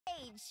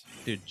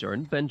Dude,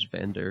 Jordan bench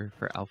Vander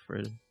for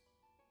Alfred.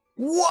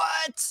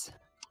 What?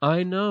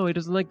 I know, he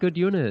doesn't like good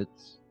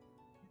units.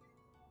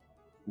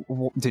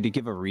 Did he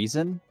give a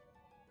reason?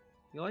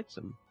 He likes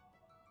him.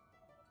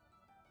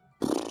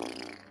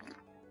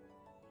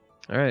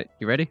 Alright,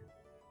 you ready?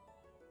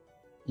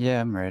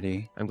 Yeah, I'm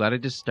ready. I'm glad I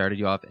just started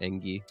you off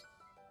Engie.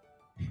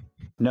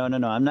 No,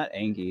 I'm not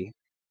angry.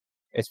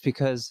 It's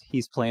because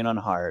he's playing on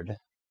hard.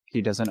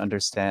 He doesn't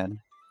understand.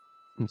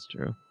 That's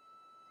true.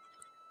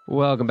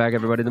 Welcome back,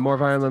 everybody. The more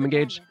of Emblem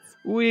Engage.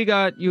 We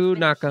got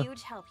Yunaka.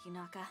 Huge help,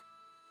 Yunaka.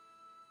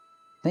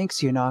 Thanks,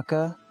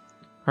 Yunaka.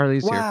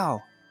 Harley's here.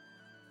 Wow.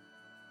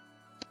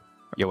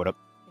 Yo, what up?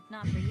 If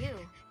not for you,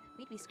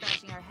 we'd be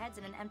scratching our heads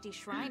in an empty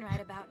shrine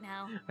right about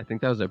now. I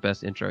think that was our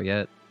best intro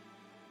yet.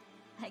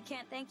 I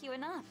can't thank you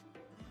enough.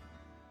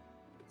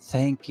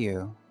 Thank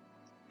you.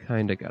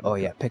 Kinda got it. Oh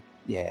yeah,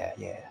 yeah.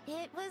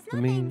 It was I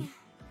nothing. mean,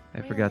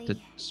 I forgot to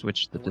really.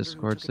 switch the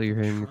Discord so you're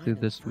hearing me through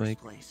this mic.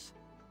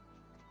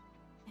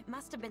 It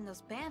must have been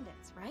those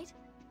bandits, right?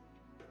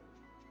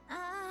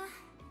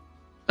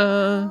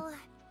 Uh.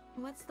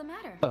 What's the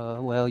matter?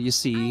 Well, you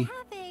see. I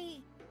have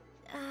a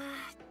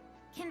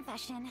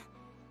confession.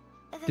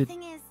 Did-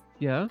 Thing is,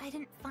 Yeah? I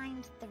didn't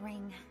find the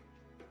ring.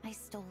 I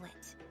stole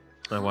it.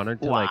 I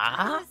wanted to, What?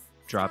 I was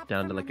drop strapped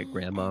down for to, like, a money,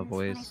 grandma and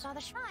When I voice. saw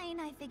the shrine,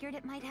 I figured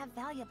it might have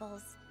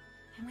valuables.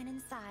 I went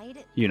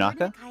inside, Yunaka?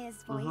 heard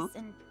Mikaya's voice,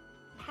 and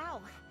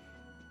pow!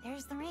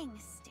 There's the ring,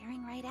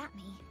 staring right at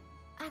me.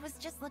 I was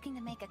just looking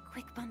to make a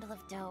quick bundle of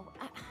dough.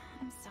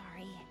 I'm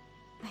sorry.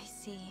 I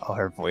see. Oh,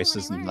 her voice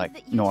When I isn't learned like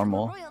that you two were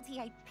normal. royalty,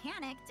 I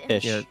panicked and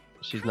Ish. Yeah,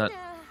 she's not.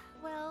 kinda,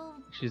 well,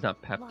 She's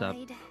not pepped up.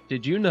 lied.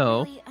 Did you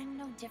know Really, I'm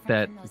no different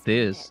that from those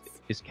this bandits.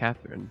 is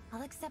Catherine?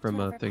 I'll accept from,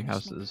 whatever Three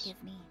punishment you Houses?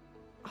 give me.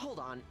 Hold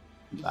on.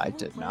 I You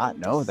did were not planning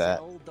know to that.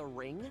 sell the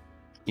ring?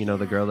 You know,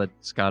 the girl that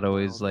Scott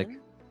always, Well, like,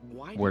 then,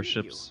 why didn't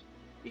worships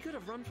You could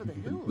have run for the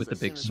hills with the as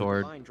big soon as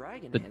sword. divine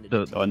dragon The- handed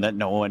the- it to The one you. that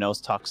no one else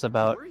talks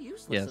about. We're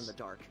useless Yes. in the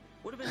dark.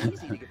 Would have been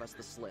easy to give us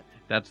the slip.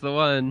 That's the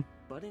one.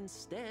 But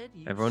instead,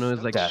 you Everyone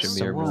was like That's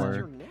the Shamir one. more.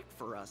 your neck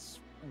for us.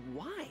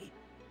 Why?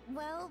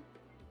 Well,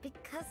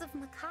 because of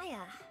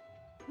Micaiah.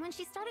 When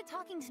she started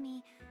talking to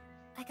me,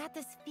 I got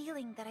this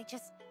feeling that I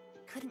just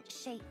couldn't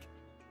shake.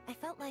 I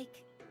felt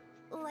like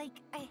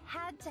I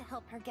had to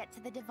help her get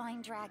to the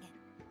divine dragon.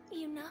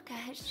 Yunaka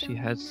has She shown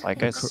has, me like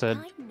nothing I but said-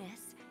 kindness.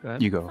 Go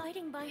ahead. You go.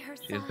 Fighting by her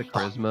She has the side,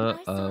 charisma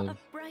I saw of a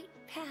bright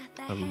path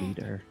a ahead.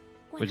 leader,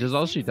 When which I is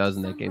all she sensed does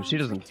in the that game. She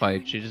sunrise doesn't fight,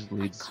 return, she just I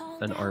leads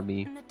called an out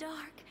army. in the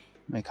dark. It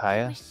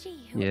Micaiah? was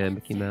she who Yeah,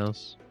 Mickey answered.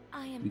 Mouse.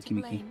 I am Mickey, to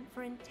Mickey. blame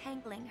for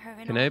entangling her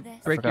in Can all I this.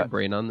 break your forgot.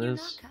 brain on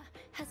this? Yunaka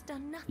has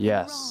done nothing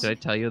Yes. Did I wrong.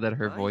 tell you that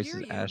her I voice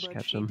hear is you, Ash but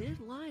Ketchum? She did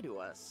lie to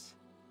us.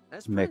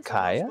 As Micaiah? prince,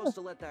 I'm not supposed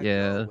to let that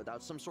Yeah. go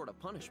without some sort of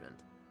punishment.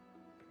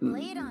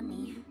 Lay it on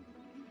me.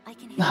 I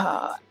can handle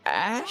Ah, it.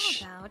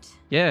 Ash? How about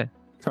Yeah,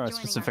 From a Joining our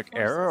specific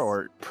era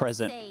or forces.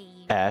 present Say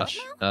Ash?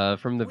 what now?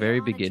 from the We're very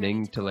on a journey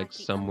beginning to to like collect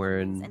the somewhere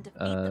emblems in and defeat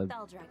the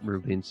Bell Dragon.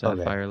 Ruby and Okay.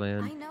 Sapphire I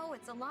Land. know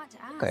it's a lot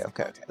to ask. Okay,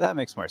 but that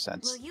makes more Will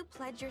sense. you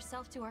pledge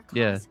yourself to our cause?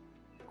 Yeah.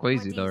 What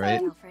Quasi do though, you right?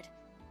 think, Alfred?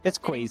 It's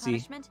Fitting crazy.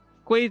 punishment?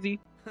 Quasi.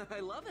 I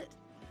love it.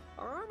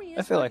 Our army I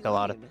is feel like pretty a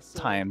lot of lame, so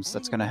times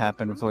that's adding gonna another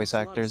happen with crew voice makes a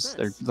lot of actors.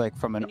 They're sense. like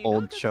from an And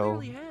old Yunaka show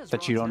clearly has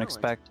that you raw don't talent.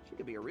 expect. She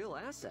could be a real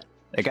asset.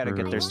 They gotta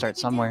get True. their start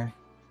somewhere.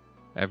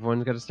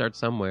 Everyone's got to start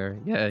somewhere.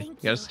 Yeah, you Thank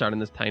got to you. start in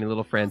this tiny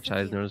little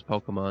franchise you. known as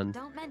Pokemon.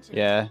 Don't mention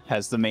Yeah, it.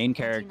 has the main And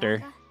character.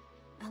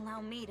 Yunaka, allow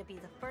me to be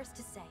the first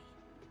to say.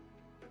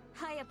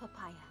 Hiya,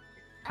 Papaya.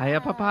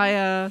 Hiya,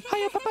 papaya.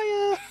 Hiya,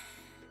 papaya!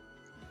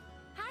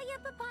 Hiya,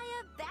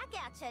 papaya, back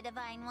at ya,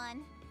 divine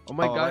one. Oh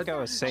my Oh, god. like I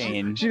was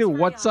saying. She did,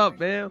 what's up,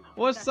 man?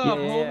 What's up,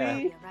 Yeah.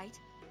 homie? Right?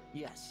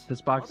 Yes.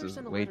 This box Mother is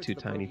sent a way letter too to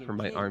the tiny Bohemian for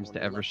my king arms when to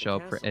we ever left show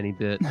the up for castle. any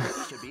bit.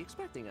 He should be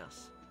expecting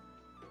us.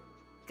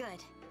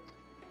 Good.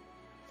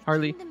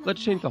 Harley, Kingdom of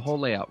let's change the Night. whole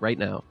layout right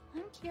now.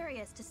 I'm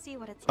curious to see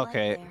what it's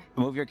Okay, like there.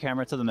 move your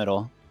camera to the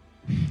middle.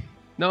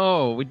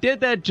 No, we did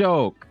that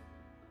joke.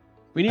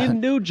 We need a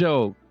new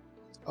joke.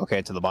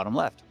 Okay, to the bottom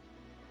left.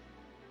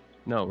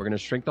 No, we're gonna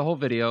shrink the whole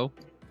video,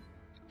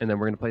 and then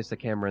we're gonna place the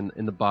camera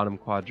in the bottom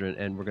quadrant,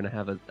 and we're gonna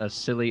have a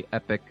silly,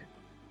 epic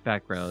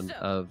background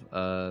of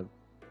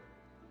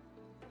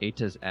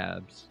Ata's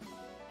abs.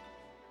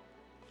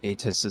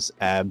 Atis's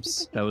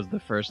abs. That was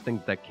the first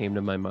thing that came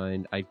to my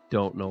mind. I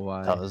don't know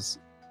why. That was,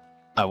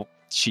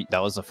 that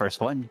was the first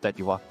one that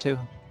you walked to.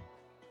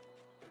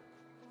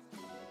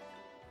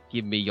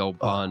 Give me your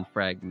bond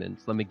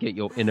fragments. Let me get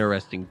your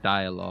interesting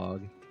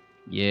dialogue.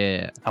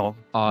 Yeah, I want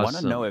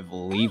awesome. to know if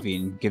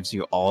leaving gives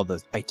you all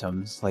the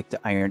items, like the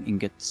iron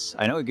ingots.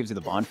 I know it gives you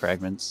the bond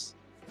fragments.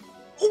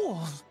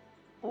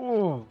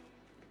 Oh,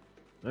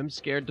 I'm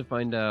scared to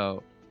find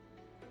out.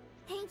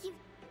 Thank you.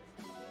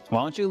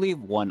 Why don't you leave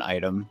one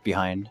item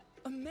behind?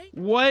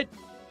 What?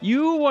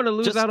 You want to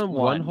lose Just out on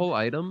one one. whole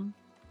item?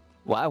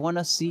 Well, I want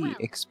to see. Well.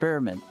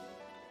 Experiment.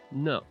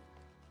 No.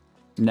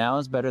 Now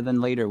is better than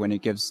later when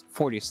it gives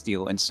 40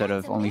 steel instead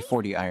That's of only amazing.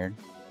 40 iron.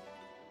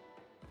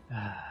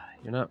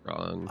 You're not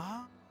wrong.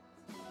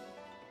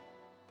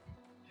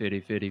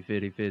 Fitty, fitty,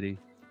 fitty, fitty.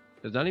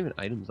 There's not even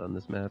items on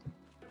this map.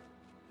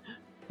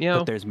 Meow.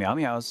 But there's meow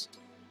meows.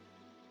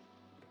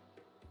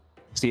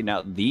 See,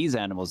 now these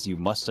animals you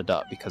must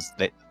adopt because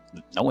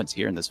no one's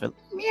here in this village.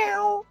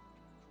 Meow.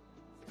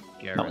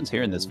 No one's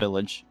here in this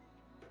village.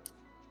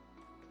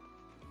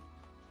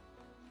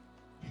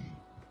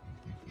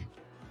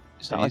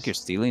 It's not like you're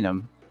stealing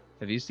them.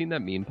 Have you seen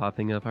that meme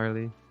popping up,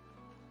 Harley?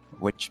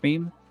 Which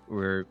meme?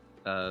 Where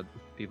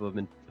people have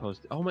been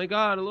posting. Oh my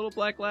god, a little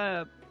black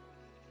lab.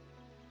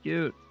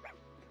 Cute.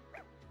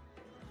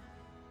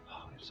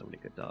 Oh, there's so many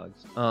good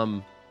dogs.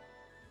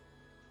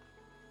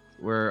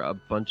 Where a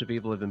bunch of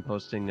people have been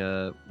posting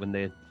when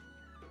they,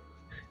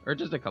 or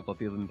just a couple of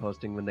people have been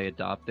posting when they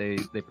adopt. They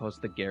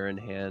post the Garen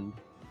hand.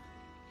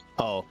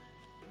 Oh,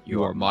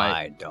 You are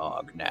my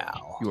dog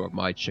now. You are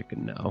my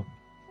chicken now.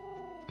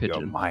 You're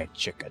Pigeon. my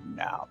chicken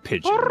now.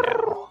 Pigeon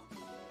now.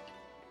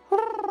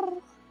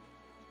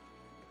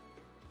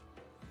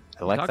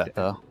 I like Talk that to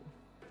though.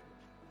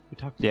 We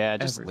talked. Yeah,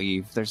 just everyone.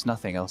 leave. There's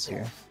nothing else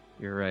here.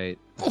 You're right.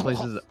 This place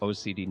is an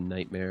OCD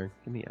nightmare.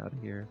 Get me out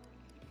of here.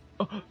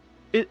 Oh,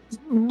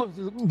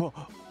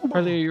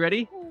 Harley, are you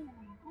ready?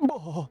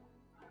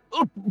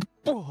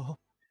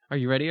 Are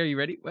you ready? Are you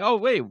ready? Oh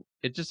wait,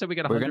 it just said we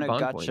got 100 We're gonna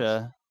bond points.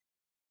 gotcha.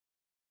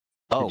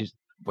 Did Oh, you-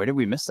 where did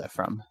we miss that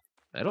from?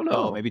 I don't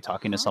know. Oh, maybe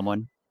talking to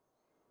someone.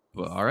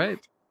 Well, all right.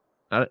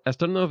 I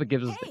still don't know if it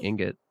gives us the Hey.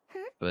 ingot,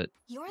 but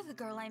You're the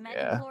girl I met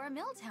Yeah. in Flora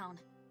Milltown.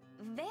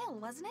 Vale,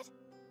 wasn't it?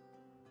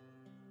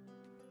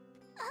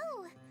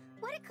 Oh,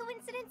 what a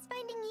coincidence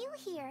finding you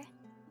here.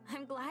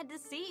 I'm glad to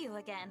see you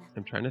again.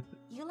 I'm trying to.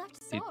 You left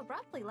so It-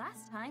 abruptly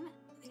last time.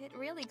 It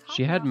really caught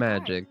She me had off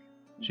guard. magic.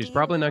 She's Do you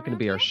probably live not going to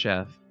be around our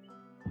here? chef.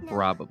 No,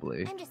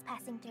 Probably. I'm just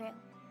passing through.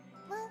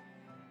 Well,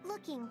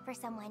 looking for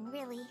someone,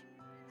 really.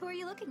 Who are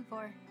you looking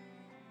for?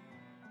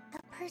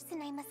 A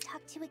person I must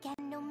talk to again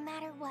no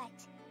matter what.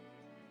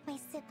 My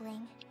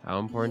sibling. How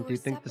important do were you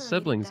think the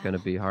separated sibling's going to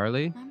then. be,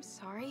 Harley? I'm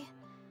sorry.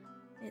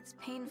 It's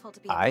painful to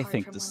be I apart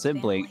think from the one's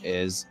sibling family.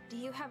 is Do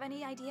you have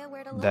any idea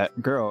where to look?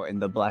 that girl in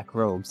the black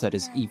robes that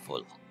is No.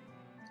 evil.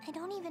 I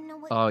don't even know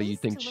what Oh, you face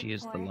think to she look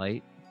is the for.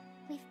 light?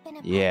 We've been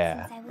apart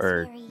Yeah, since I was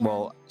or very young,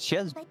 well, she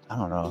has. but I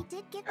don't know. they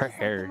did give Her me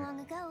something hair. long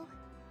ago.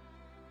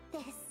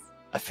 This.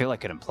 I feel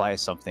like it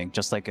implies something,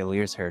 just like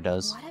Alir's hair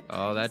does. What a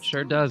Oh, that pretty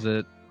sure stone. does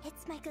it.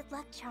 It's my good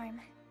luck charm.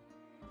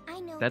 I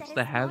know That's that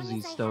the as long halvesies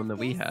as I stone that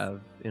we this,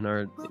 have in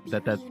our we'll be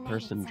that reunited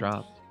person someday.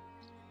 dropped.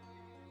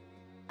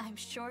 I'm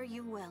sure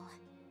you will.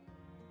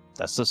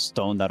 That's the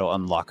stone that'll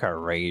unlock our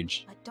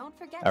rage. But don't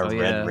forget Our to red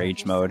take care of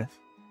rage mode. yourself.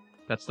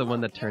 That's the one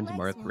Oh, that your turns legs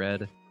Marth won't.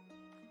 red.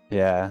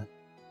 Yeah.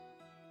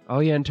 Oh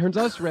yeah, and turns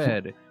us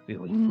red. This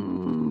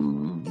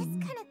kind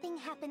of thing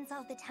happens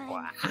all the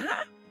time.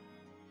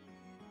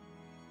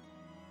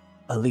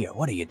 Alir,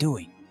 what are you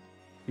doing?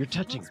 You're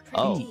touching Looks her.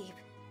 pretty Oh. deep.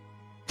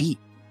 Deep.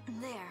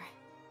 There.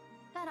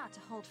 That ought to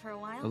hold for a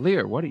while.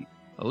 Alir, what are you?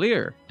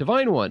 Alir,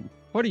 Divine One,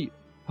 what are you?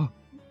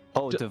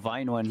 Oh, D-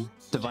 Divine One.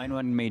 Divine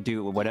One may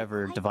do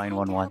whatever Quite Divine kind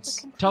One to help a wants.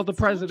 complete Tell the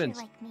stranger presidents.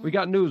 like me. We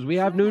got news. We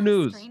have You're new not a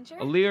news. stranger.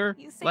 Alir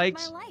You saved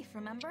likes my life,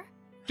 remember?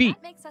 feet.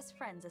 That makes us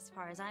friends as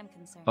far as I'm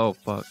concerned. Oh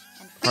fuck,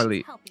 And friends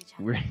Harley, help each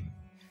other. we're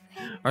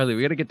Harley.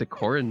 We gotta get to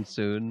Corin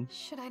soon.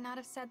 Should I not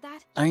have said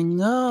that? I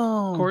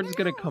know. Corin's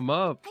gonna come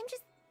up. I'm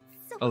just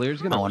so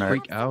Alir's gonna happy to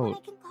freak have someone out.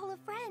 I can call a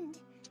friend.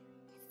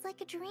 It's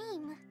like a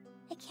dream.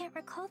 I can't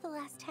recall the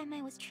last time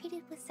I was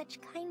treated with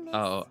such kindness.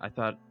 Oh, I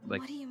thought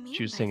like What do you mean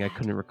she was by saying I that?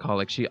 couldn't recall.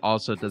 Like she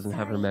also I'm doesn't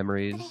have her sorry,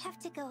 memories. But I have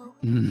to go.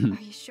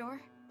 Are you sure?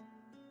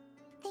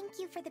 Thank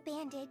you for the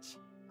bandage.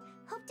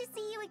 Hope to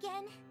see you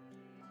again.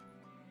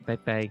 Bye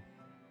bye.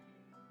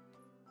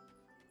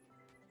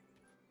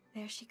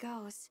 There she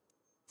goes.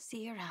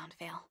 See you around,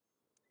 Vale.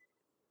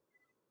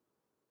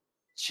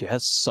 She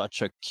has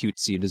such a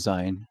cutesy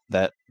design.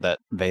 That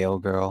Veil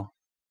girl,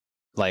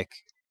 like,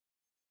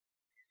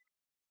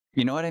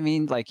 you know what I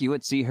mean? Like you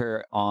would see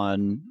her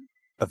on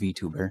a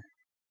VTuber.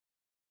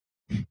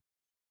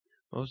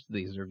 Most of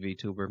these are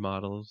VTuber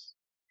models.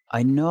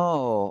 I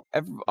know.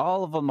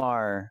 All of them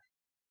are.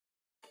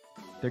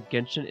 Their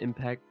Genshin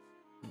Impact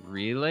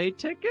relay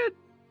ticket?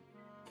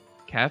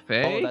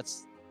 Cafe? Oh,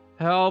 that's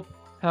Help!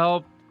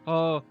 Help!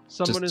 Oh,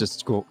 someone is.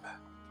 just go.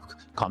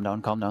 Calm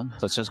down, calm down.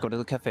 Let's just go to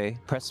the cafe.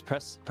 Press.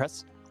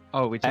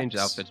 Oh, we changed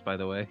X. outfits, by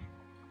the way.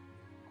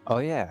 Oh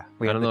yeah,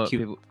 we I have don't know. the If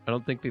cute. people, I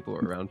don't think people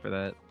were around for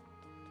that.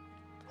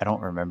 I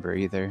don't remember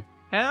either.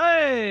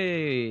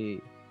 Hey!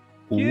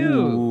 Cute.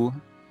 Ooh.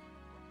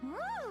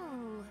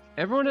 Ooh.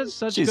 Everyone has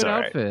such She's good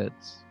alright.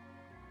 outfits.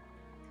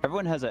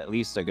 Everyone has at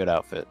least a good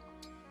outfit.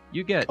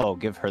 You get. Oh,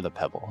 give her the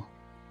pebble.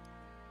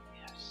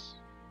 Yes.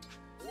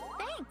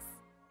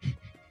 Thanks.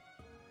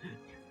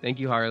 Thank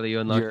you, Harley.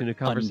 You unlocked You're a new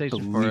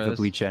conversation for us.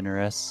 unbelievably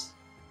generous.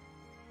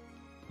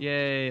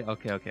 Yay!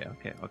 Okay.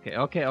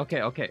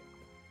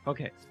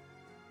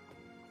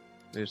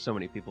 There's so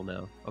many people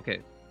now.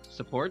 Okay,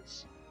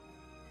 supports.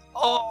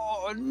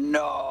 Oh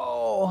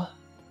no!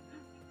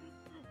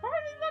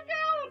 Harley, look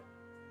out!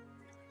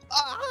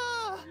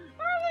 Ah!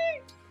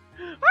 Harley!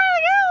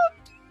 Harley,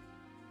 out!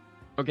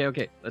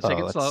 Okay. Let's take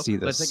Oh, it let's slow. see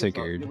the Let's take it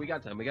slow. Sigurd. We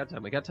got time.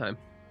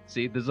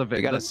 See, this is a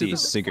very. gotta Let's do see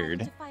this. Sigurd.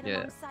 To fight Yeah.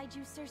 alongside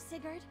you, Sir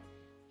Sigurd.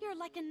 You're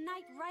like a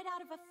knight right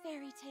out of a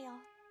fairy tale.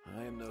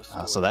 I am no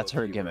Oh, so that's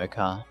her storybook gimmick,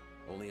 hero, huh?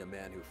 Only a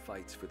man who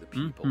fights for the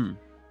people. Mhm.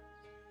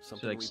 So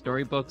Something like we both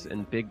storybooks believe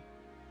and in. big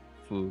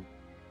food.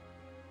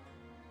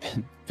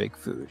 Big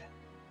food.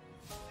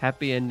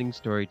 Happy ending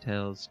story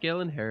tales,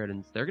 scale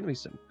inheritance. There are gonna be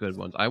some good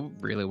ones. I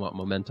really want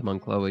momentum on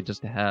Chloe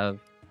just to have.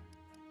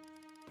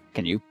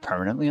 Can you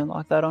permanently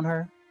unlock that on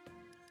her?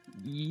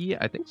 Yeah,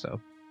 I think so.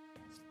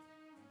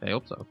 I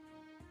hope so.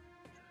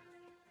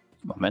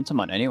 Momentum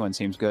on anyone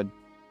seems good.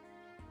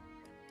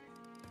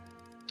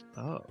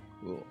 Oh,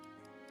 cool.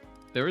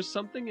 There was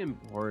something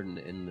important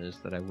in this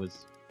that I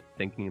was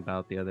thinking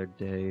about the other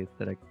day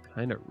that I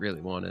kind of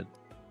really wanted.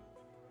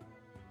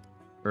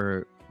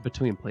 Or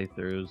between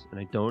playthroughs, and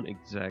I don't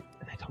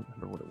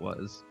remember what it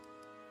was.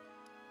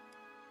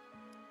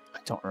 I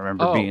don't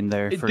remember Oh, being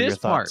there for your this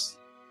part. thoughts.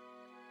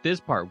 This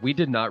part, we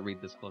did not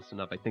read this close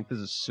enough. I think this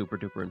is super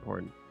duper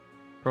important.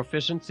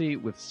 Proficiency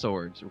with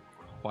swords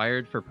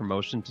required for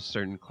promotion to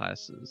certain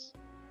classes.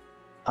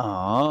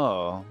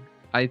 Oh.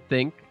 I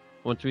think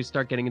once we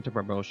start getting into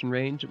promotion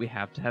range, we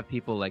have to have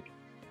people like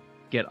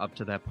get up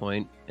to that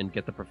point and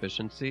get the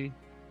proficiency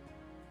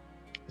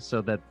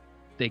so that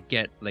they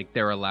get like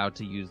they're allowed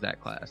to use that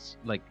class.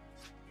 Like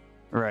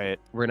Right.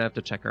 we're gonna have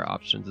to check our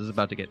options. This is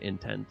about to get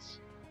intense.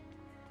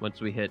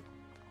 Once we hit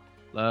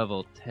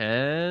level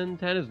 10,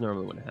 10 is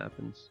normally when it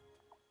happens.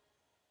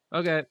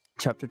 Okay.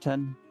 Chapter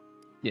 10?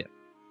 Yeah.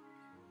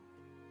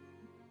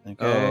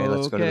 Okay,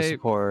 let's go to the Okay.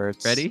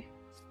 supports. Ready?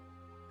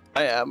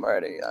 I am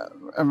ready.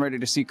 I'm ready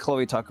to see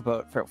Chloe talk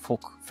about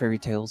folk fairy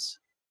tales.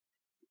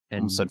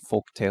 And Said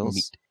folk tales.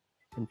 meat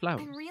and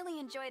flowers. I really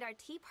enjoyed our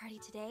tea party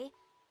today.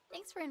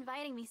 Thanks for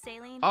inviting me,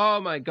 Saline. Oh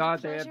my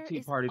god, they have pleasure tea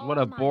is parties. all What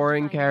a mine,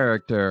 boring Violet.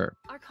 character.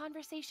 Our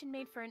conversation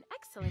made for an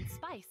excellent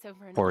spice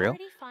over an For real?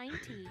 already fine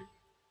tea.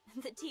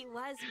 The tea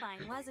was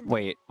fine, wasn't it?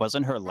 Wait,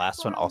 wasn't her That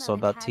last one floral also note it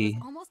about had tea?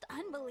 was almost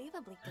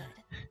unbelievably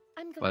good.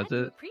 I'm Was glad you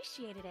it?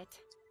 appreciated it.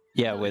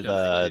 Yeah, Though with it's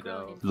only uh,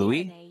 grown in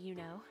Louis? Vianney, you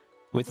know.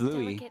 With The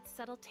Louis. delicate,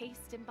 subtle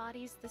taste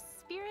embodies the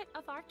spirit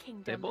of our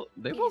kingdom.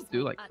 They It both is do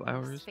my like utmost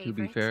flowers, to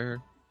be favorite. fair.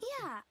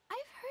 Yeah, I've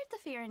heard the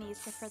Pyrenees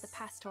prefer the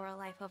pastoral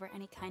life over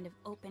any kind of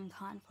open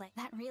conflict.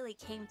 That really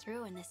came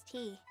through in this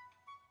tea.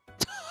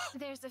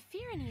 There's a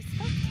Pyrenees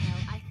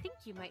folktale I think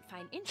you might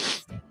find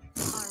interesting.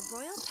 Our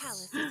royal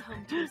palace is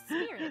home to a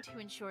spirit who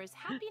ensures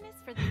happiness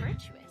for the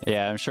virtuous.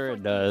 Yeah, I'm sure For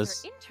it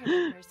does.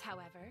 interlopers,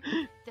 however,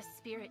 the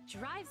spirit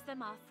drives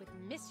them off with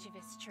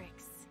mischievous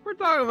tricks. We're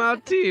talking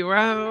about tea. We're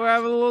having a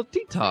little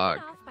tea talk.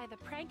 Driven off by the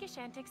prankish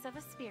antics of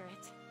a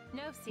spirit.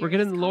 No We're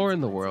getting serious lore in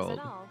the consequences world.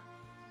 at all.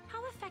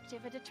 How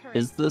effective a deterrent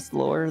Is this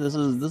lore? This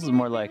is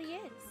more like really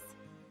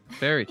is.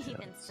 Fairy Even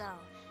tales. so,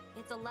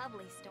 it's a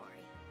lovely story.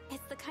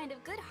 It's the kind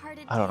of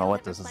good-hearted I don't know tale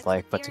what that this is reflects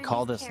like, the but to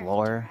call Pyrenees this character,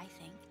 lore- I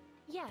think.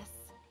 Yes.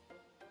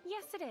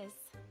 Yes, it is.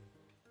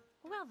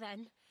 Well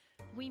then,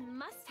 we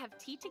must have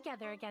tea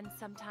together again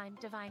sometime,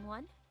 Divine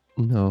One.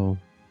 No.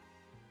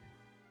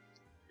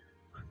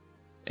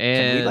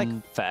 Can we And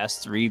like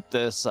fast read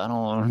this? I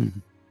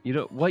don't you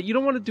don't what? You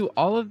don't want to do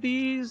all of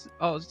these?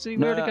 Oh, see, we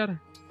No, already no. got.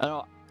 I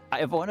don't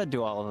I want to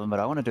do all of them, but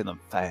I want to do them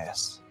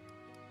fast.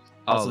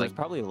 Oh, Also, there's like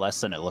probably less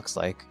than it looks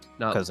like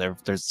not because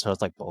there's so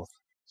it's like both.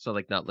 so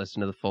like not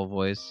listen to the full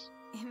voice.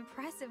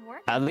 Impressive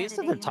work. At out least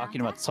there if they're today,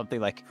 talking Naka. about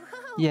something like Whoa,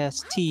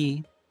 yes, what?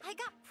 tea. I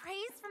got praise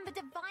from the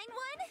Divine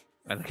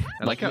One?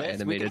 I like how Yes, we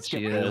can animated skip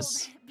she this.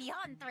 is.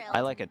 Beyond thrilled. I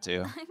like it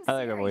too. I'm I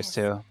like her voice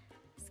serious.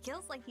 too.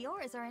 Skills like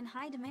yours are in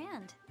high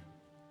demand.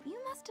 You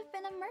must have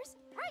been a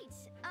Right.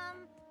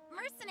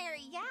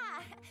 Mercenary, yeah.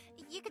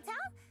 You could tell?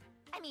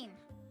 I mean,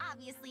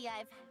 obviously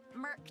I've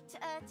merked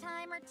a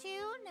time or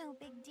two, no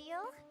big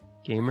deal.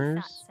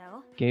 Gamers,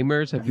 so.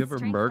 gamers, have you ever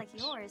Strength merked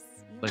like yours,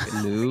 you like a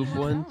must noob have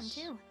known once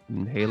too.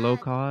 in Halo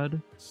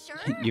COD? Sure.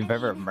 You've I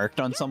ever mean, merked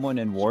on someone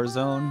in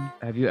Warzone?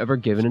 Have you ever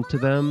given it to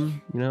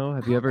them? You know,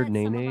 have you ever I'll bet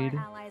some of our nay-nayed?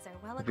 allies are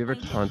well Have you ever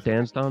acquainted taunt with your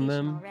danced on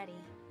reputation them? already.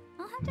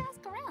 I'll have to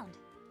ask around.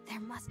 There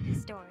must be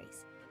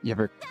stories. You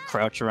ever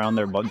crouch around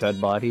their dead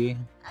body?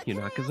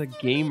 Yunaka's a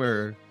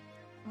gamer.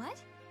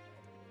 What?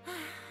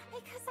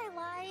 Because I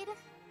lied.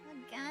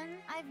 Again,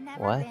 I've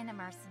never What? been a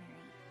mercenary.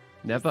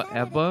 Never You said it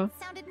ever? and it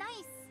sounded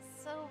nice,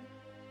 so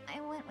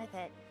I went with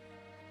it.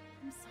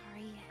 I'm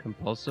sorry.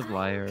 Compulsive I'm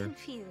liar.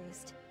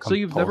 confused. So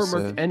you've never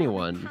Compulsive. murked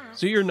anyone.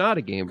 So you're not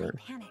a gamer.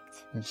 I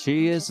panicked.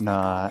 She is Just like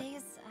not.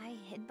 always, I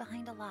hid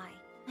behind a lie.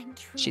 I'm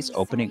She's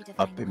truly opening sorry,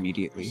 up Divine One. I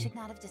immediately, should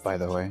not have by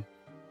the deceived you. way.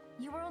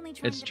 You were only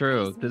trying It's to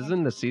true. praise me This and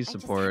isn't a C I just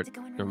had support. to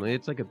go and ruin Normally it.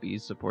 it's like a B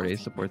support, I A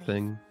didn't support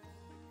believe. thing.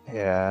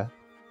 Yeah.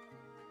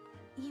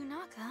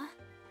 Yunaka?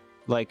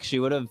 Like she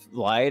would have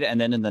lied, and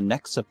then in the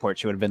next support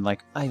she would have been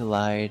like, "I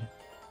lied."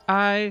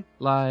 I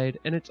lied,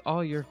 and it's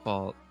all your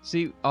fault.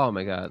 See, oh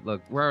my god,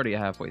 look, we're already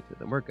halfway through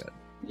them. We're good.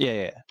 Yeah,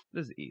 yeah.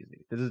 This is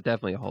easy. This is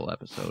definitely a whole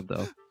episode,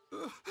 though.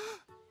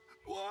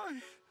 Why?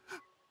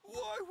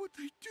 Why would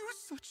they do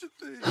such a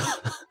thing?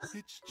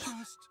 It's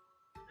just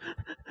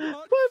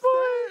not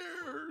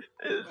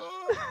fair.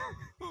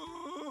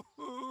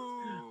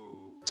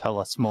 Tell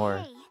us more.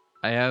 Hey,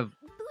 I have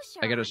who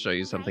I gotta show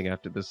you something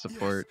after this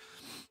support.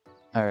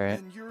 All right.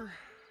 And you're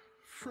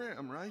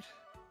Fram, right?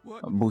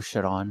 What?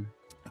 Boucheron.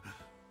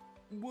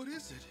 What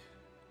is it?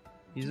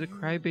 He's Do a you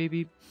crybaby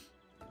need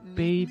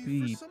me for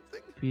baby.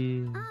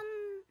 something?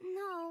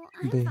 No,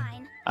 I'm Babe.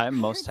 fine. I'm I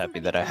most heard happy somebody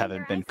that I tell me haven't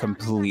your been eyes out and I thought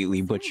completely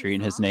it was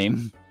butchering his Somniel.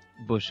 name.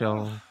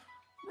 Bushel. Right.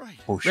 Right.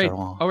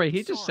 Boucheron. Oh, right.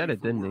 He just Sorry said it,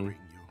 for didn't he? worrying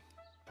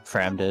you.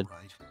 Fram I'm did. all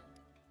right.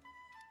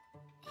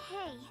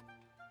 Hey,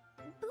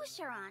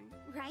 Boucheron,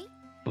 right?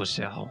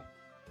 Bushel.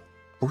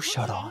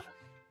 Boucheron.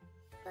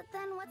 But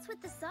then what's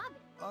with the sobbing?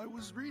 I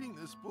was reading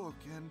this book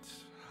and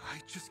I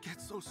just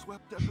get so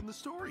swept up in the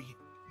story.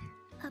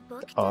 A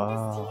book did this to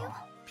Oh.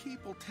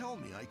 People tell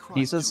me I cry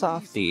He's a too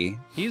softie.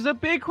 He's a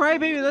big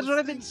crybaby. That's what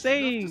I've been Those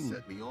things enough saying. to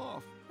set me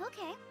off. you?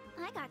 Okay,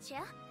 I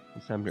gotcha.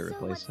 It's time to So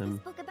replace what's him. this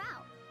book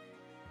about?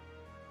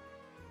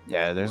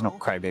 Yeah, there's no Well,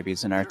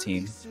 crybabies in there our are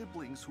team. these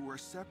siblings who are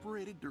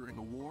separated during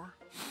a war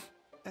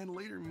and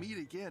later meet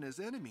again as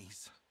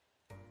enemies.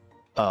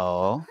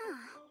 Oh.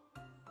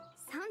 Huh.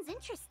 Sounds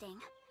interesting.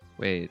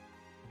 Wait.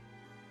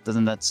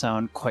 Doesn't that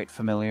sound quite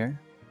familiar?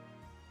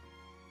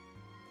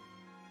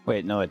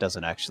 Wait, no, it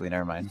doesn't actually.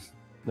 Never mind.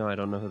 No, I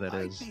don't know who that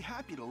I'd is. be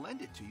happy to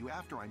lend it to you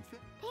after I'm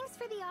fit. Thanks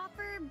for the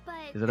offer,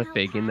 but Is it a I'll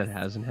fake game that pass.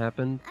 hasn't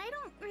happened? I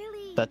don't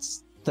really.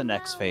 That's the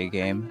next Well, Faye I'm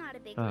game. not a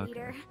big Oh, okay.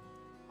 reader.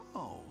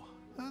 Oh,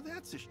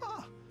 that's a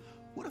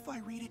what if I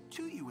read it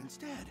to you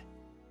instead?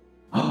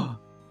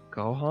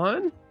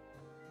 Gohan?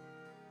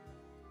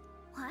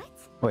 What?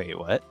 Wait,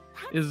 what?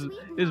 That's Is- sweet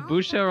and is all, but I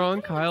Boucheron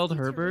couldn't Kyle ask you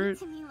to read Herbert?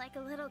 to me like a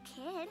little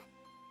kid.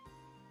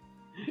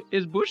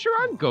 Is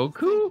Bushiron Oh, Goku?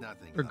 think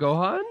nothing Or of it.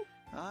 Gohan?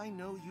 I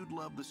know you'd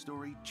love the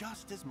story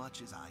just as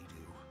much as I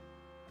do.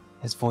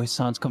 His voice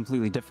sounds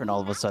completely different all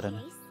of In a that sudden.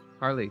 case,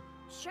 Harley,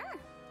 sure.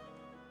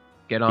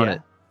 get on Yeah.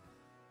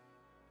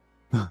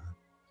 it.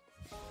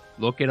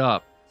 Look it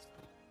up.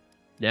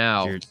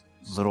 Now. Your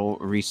little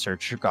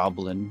researcher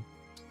goblin.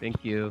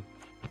 Thank you.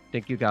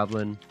 Thank you,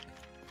 Goblin.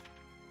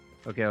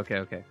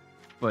 Okay.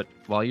 But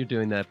while you're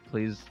doing that,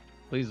 please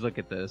look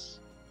at this.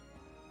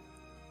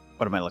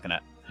 What am I looking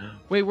at?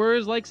 Wait, where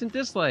is likes and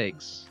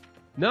dislikes?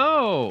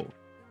 No!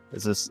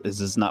 Is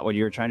this not what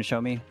you were trying to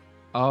show me?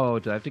 Oh,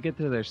 do I have to get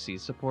to their C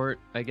support,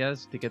 I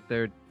guess, to get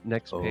their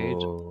next page?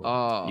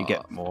 Oh, You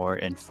get more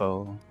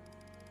info.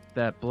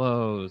 that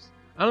blows.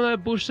 I don't have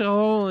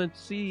Boucheron and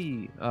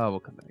C. Oh, we'll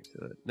come back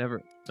to it.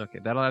 Never. Okay,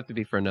 that'll have to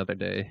be for another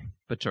day.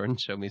 But Jordan,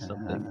 show me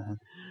something.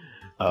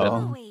 Oh.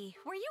 Louie,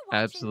 were you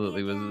watching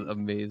Absolutely me was again?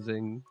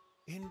 amazing.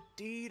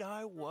 Indeed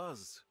I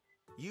was.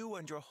 You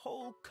and your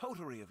whole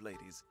coterie of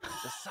ladies.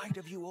 The sight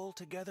of you all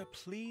together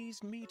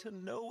pleased me to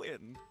no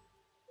end.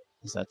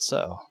 Is that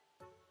so?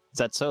 Is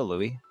that so,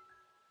 Louis?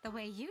 The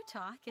way you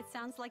talk, it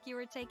sounds like you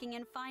were taking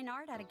in fine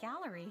art at a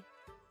gallery.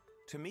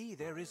 To me,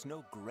 there is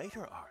no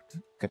greater art.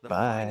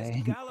 Goodbye. The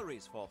finest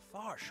galleries fall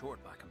far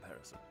short by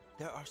comparison.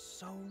 There are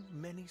so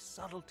many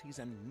subtleties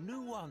and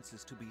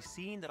nuances to be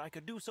seen that I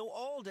could do so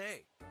all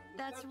day.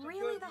 That's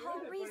really the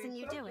whole reason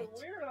you do it.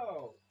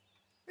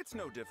 It's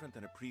no different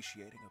than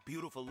appreciating a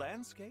beautiful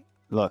landscape.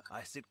 Look,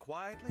 I sit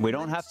quietly. we and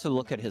don't let have it to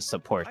look at soothe his me.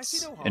 supports. I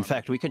see no harm In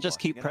fact, we could just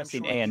watching, keep and I'm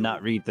pressing sure A and you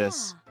not read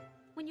this. Yeah.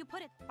 When you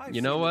put it I've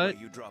You know seen the way what?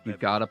 you drop You everything.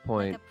 got a like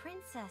point. a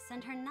princess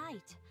and her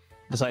knight.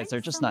 Besides, they're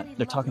just not.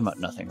 They're talking about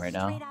nothing right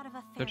now.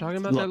 They're talking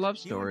about their Look. love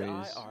You and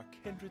I stories. are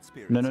kindred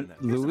spirits No, in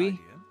that. Louis? Here's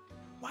an idea.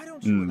 Why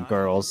don't you and I,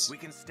 girls. we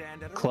can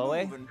stand at a Chloe?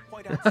 remove and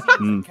point out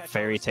scenes that catch our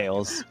Fairy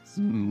tales.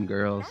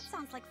 Girls. That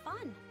sounds like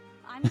fun.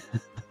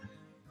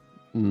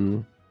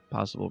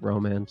 Possible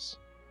romance.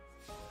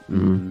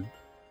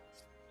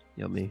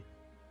 Yummy.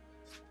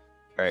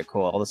 All right,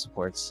 cool. All the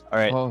supports. All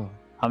right. Oh,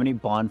 How many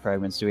bond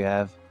fragments do we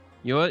have?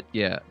 you know what?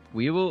 Yeah,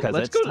 we will. Because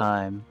Let's it's go.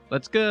 time.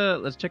 Let's go.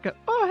 Let's check out.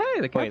 Oh,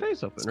 hey, the Wait,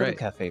 cafe's open. Let's go to Right.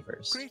 cafe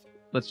first. Great.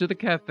 Let's do the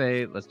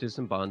cafe. Let's do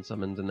some bond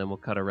summons, and then we'll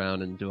cut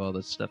around and do all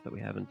this stuff that we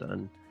haven't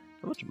done.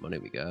 How much money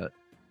we got?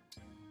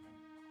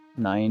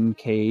 9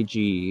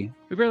 kg.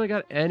 We barely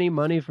got any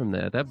money from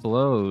that. That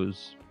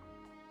blows.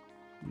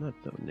 I'm not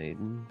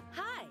donating.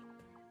 Hi.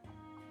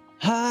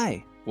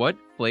 Hi. What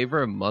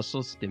flavor of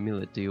muscle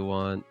stimulant do you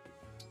want?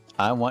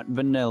 I want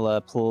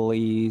vanilla,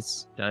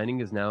 please. Dining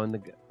is now in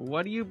the.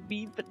 What do you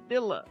mean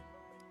vanilla?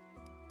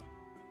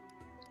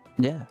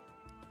 Yeah.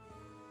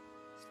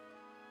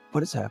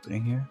 What is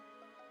happening here?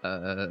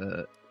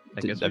 I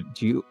guess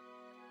Do you?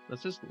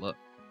 let's just look.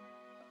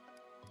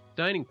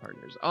 Dining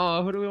partners.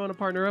 Oh, who do we want to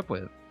partner up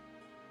with?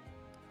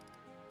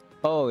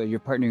 Oh, you're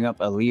partnering up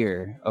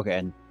Alir. Okay,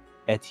 and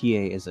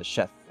Etier is a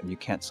chef, and you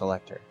can't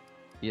select her.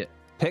 Yeah.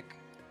 Pick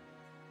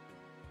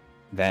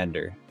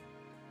Vander.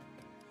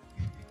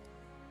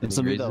 This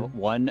will Any be the reason?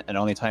 one and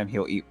only time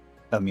he'll eat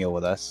a meal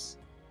with us.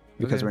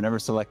 Because Okay. we're never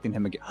selecting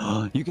him again.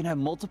 You can have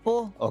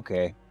multiple?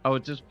 Okay. Oh,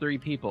 it's just 3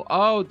 people.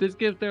 Oh, this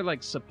gives their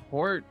like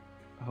support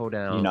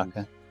hoedown.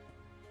 Yunaka.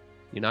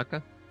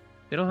 Yunaka?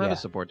 They don't have Yeah. a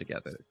support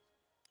together.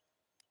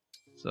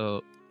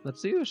 So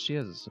let's see who she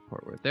has a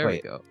support with. There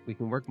Wait. we go. We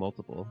can work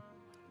multiple.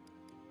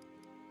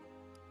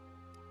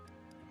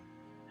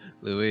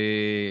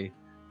 Louis.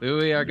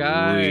 Louis, our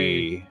guy.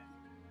 Louis.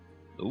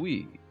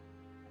 Louis.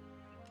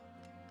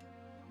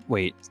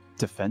 Wait,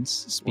 defense,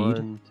 speed,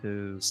 1,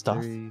 2,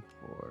 stuff? 3,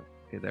 4.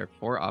 Okay, there are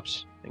 4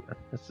 options. Hang on.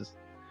 This is.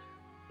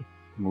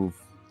 Move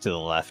to the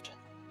left.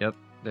 Yep,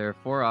 there are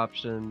 4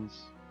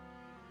 options.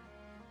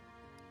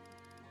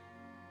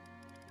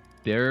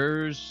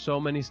 There's so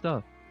many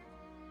stuff.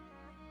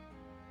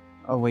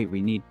 Oh wait,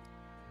 we need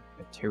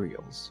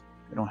materials.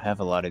 We don't have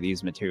a lot of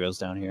these materials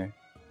down here.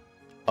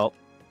 Oh,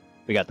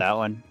 we got that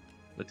one.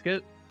 Let's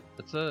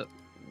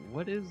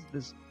what is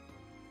this?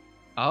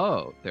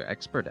 Oh, they're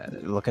expert at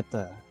it. Look at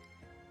the...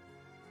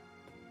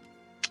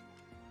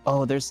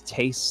 Oh, there's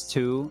taste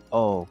too.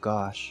 Oh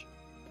gosh.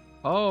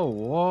 Oh,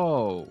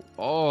 whoa.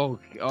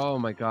 Oh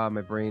my god,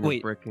 my brain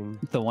is bricking.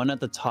 The one at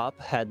the top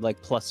had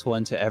like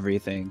 +1 to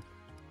everything.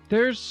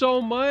 There's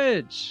so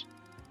much.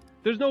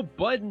 There's no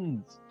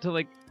buttons to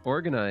like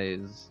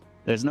organize.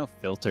 There's no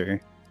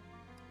filter.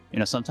 You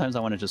know, sometimes I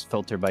want to just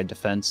filter by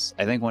defense.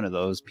 I think one of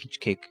those, peach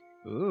cake.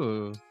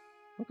 Ooh.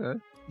 Okay.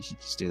 You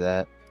should just do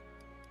that.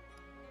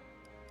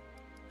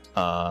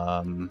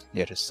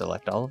 Yeah, just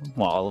select all of them.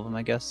 Well, all of them,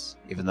 I guess.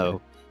 Even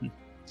though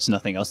there's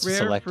nothing else to Rare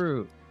select.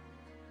 fruit.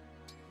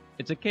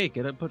 It's a cake.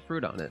 It put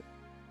fruit on it.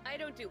 I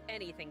don't do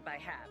anything by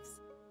halves.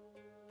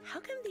 How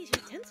come these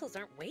utensils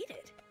aren't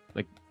weighted?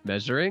 Like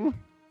measuring?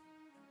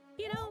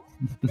 You know,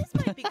 this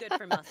might be good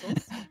for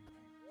muscles.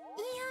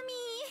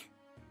 Yummy!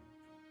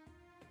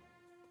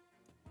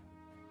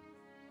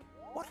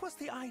 What was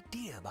the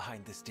idea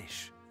behind this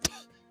dish?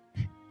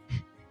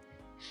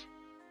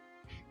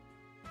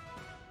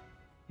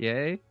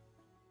 Yay?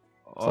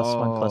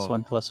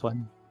 +1,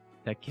 +1.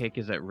 That cake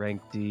is at rank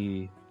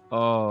D.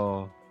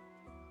 Oh.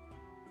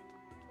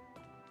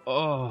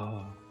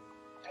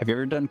 Have you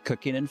ever done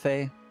cooking in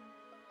Fae?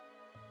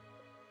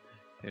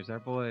 There's our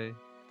boy.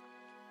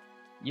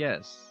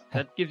 Yes,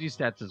 that gives you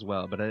stats as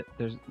well, but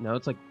now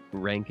it's like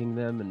ranking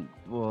them and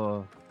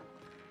whoa.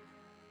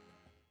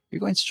 You're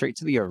going straight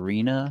to the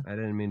arena? I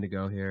didn't mean to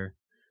go here.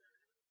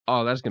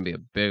 Oh, that's gonna be a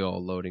big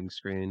old loading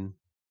screen.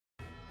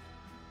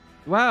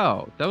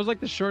 Wow, that was like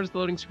the shortest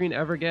loading screen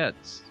ever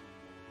gets.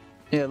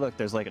 Yeah, look,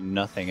 there's like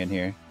nothing in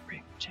here.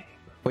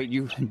 Wait,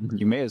 you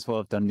may as well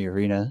have done the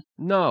arena.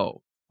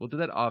 No, we'll do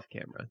that off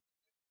camera.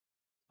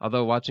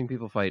 Although watching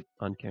people fight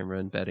on camera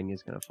and betting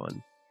is kind of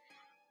fun.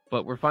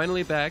 But we're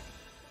finally back.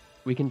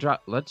 We can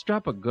let's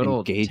drop a good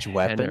old Engage tenner.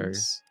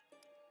 weapons.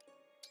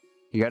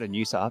 You got a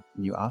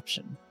new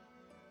option.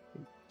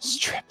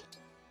 Strip.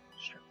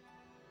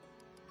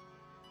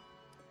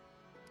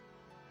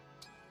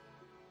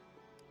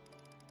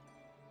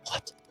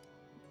 What?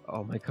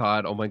 Oh my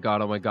god, oh my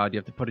god, oh my god, you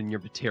have to put in your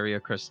materia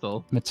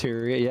crystal.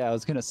 Materia, yeah, I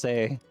was gonna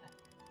say.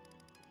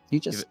 You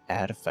just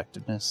add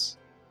effectiveness.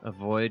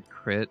 Avoid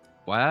crit.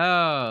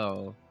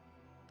 Wow.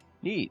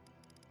 Neat.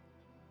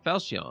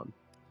 Falchion,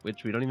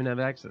 which we don't even have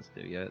access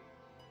to yet.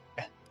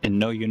 In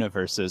no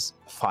universes,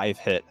 5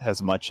 hit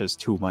as much as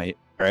 2 might,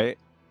 right?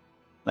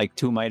 Like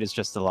 2 might is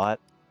just a lot.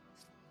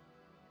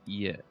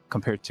 Yeah.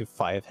 Compared to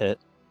 5 hit.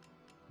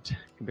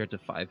 Compared to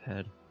 5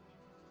 head.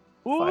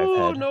 5 Ooh,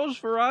 head.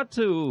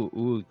 Nosferatu.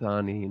 Ooh,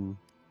 Thanin.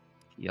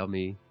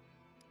 Yummy.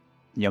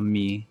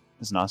 Yummy.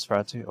 Does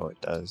Nosferatu? Oh, it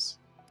does.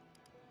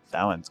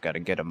 That one's got to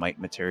get a might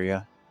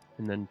materia.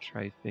 And then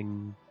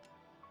Trifing.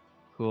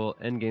 Cool.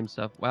 Endgame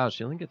stuff. Wow,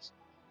 she only gets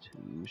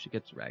 2. She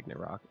gets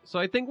Ragnarok. So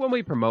I think when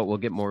we promote, we'll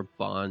get more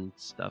Bond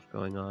stuff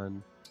going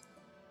on.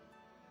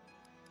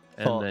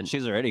 And Well, then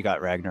she's already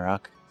got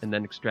Ragnarok. and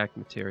then extract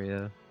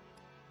materia.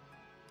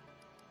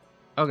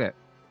 Okay.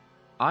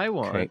 I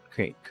want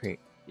Create.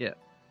 Yeah.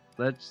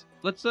 Let's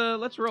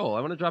roll.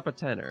 I want to drop a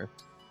tenner.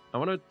 I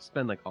want to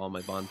spend like all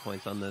my bond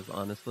points on this,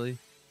 honestly.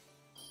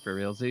 For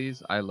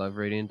realsies. I love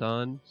Radiant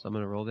Dawn, so I'm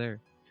gonna roll there.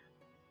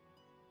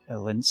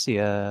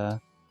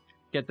 Valencia.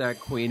 Get that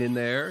queen in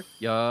there.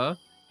 Yeah.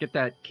 Get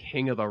that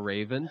King of the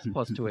Ravens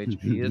plus 2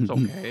 HP. It's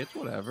okay. It's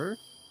whatever.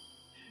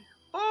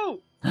 Oh!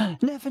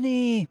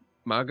 Neffany!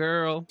 My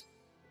girl.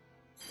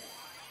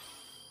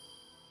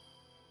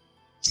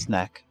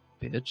 Snack.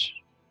 Bitch.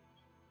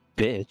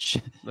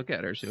 Bitch. Look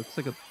at her. She looks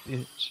like a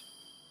bitch.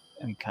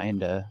 I mean,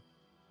 kinda.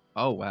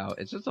 Oh, wow.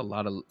 It's just a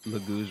lot of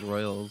Laguz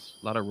royals.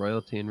 A lot of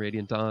royalty in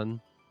Radiant Dawn.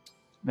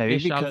 Maybe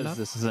Hey, because Shala.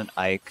 this is an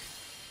Ike,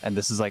 and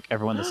this is like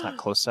everyone that's not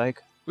close to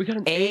Ike. We got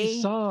an A?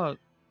 A saw.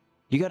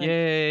 You got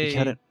Yay. You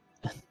got a,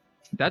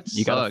 That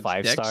You got a sucks.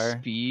 5 Dex, star?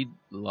 speed,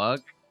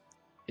 luck.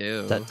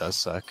 Ew. That does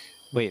suck.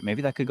 Wait,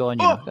 maybe that could go on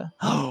Yunaka?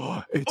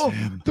 Oh, it's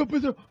him.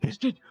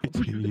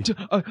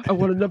 I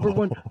want a number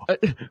 1.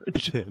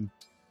 It's him.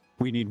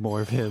 We need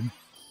more of him.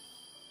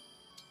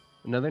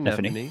 Another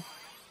Neffany. Neffany.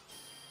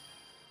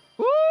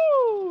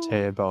 Woo!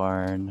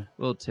 Tabarn.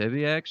 Little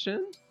Tibby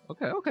action.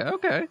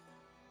 Okay.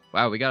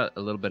 Wow, we got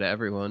a little bit of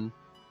everyone.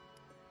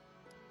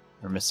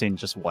 We're missing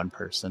just one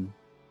person.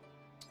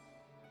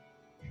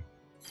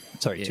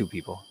 Sorry, Yeah. 2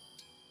 people.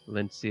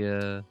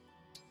 Valencia.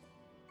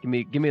 Give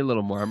me a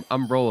little more.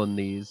 I'm rolling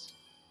these.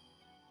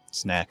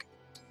 Snack.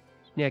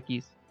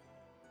 Snackies.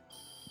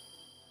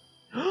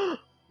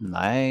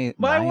 My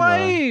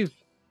wife!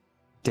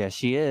 There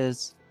she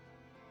is.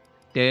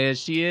 There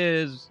she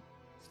is.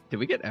 Did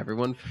we get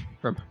everyone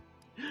from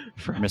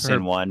For Missing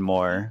her- one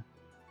more.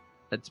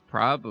 It's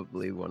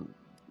probably one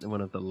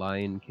of the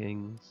Lion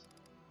Kings.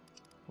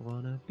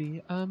 Wanna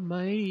be a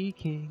mighty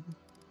king.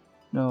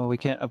 No, we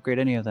can't upgrade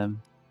any of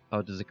them.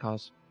 Oh, does it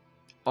cost?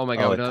 Oh my Oh,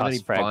 god, we it don't have any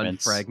costs bond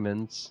fragments.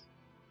 fragments.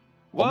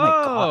 Oh my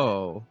god.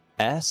 Whoa!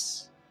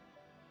 S?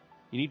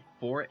 You need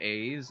 4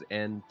 A's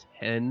and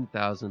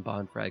 10,000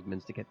 bond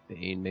fragments to get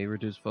Bane. May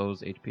reduce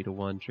foes' HP to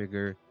 1,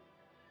 trigger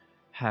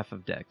half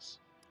of dex.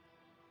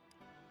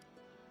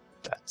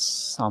 That's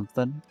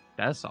something.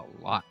 That's a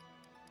lot.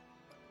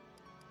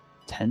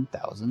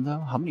 10,000 though?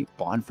 How many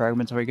bond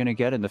fragments are we gonna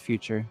get in the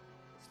future?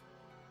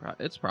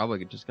 It's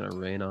probably just gonna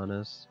rain on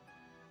us.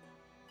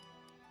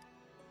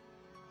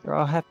 They're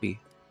all happy.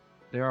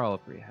 They're all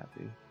pretty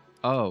happy.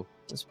 Oh.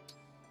 Just-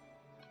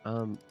 I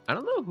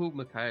don't know who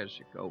Micaiah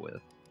should go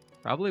with.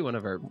 Probably one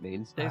of our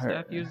mainstay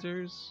staff Her.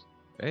 users,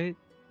 right?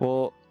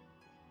 Well,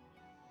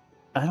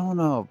 I don't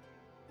know.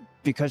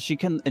 Because she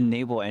can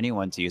enable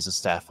anyone to use a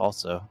staff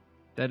also.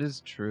 That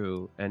is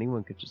true.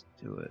 Anyone could just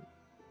do it.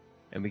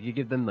 And we could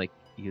give them, like,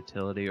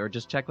 utility, or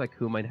just check, like,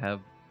 who might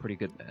have pretty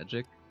good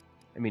magic.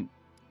 I mean,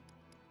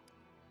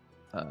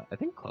 I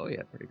think Chloe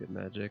had pretty good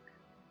magic.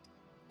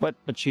 But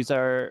she's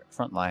our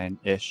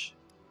frontline-ish.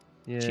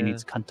 Yeah. She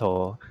needs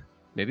Kanto.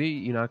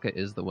 Maybe Yunaka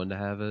is the one to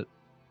have it.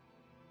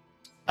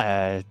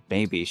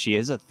 Maybe. She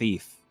is a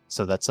thief.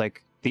 So that's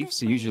like,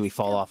 thieves usually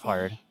fall off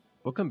hard.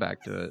 We'll come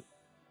back to it.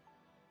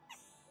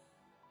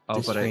 Oh,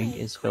 This but ring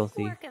is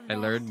filthy. I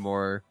learned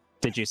more.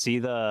 Did you see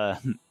the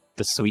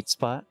sweet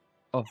spot?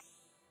 Oh.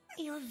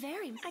 You're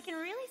very. I can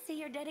really see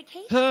your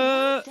dedication.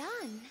 Huh. Well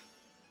done.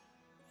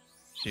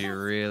 She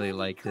really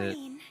liked it.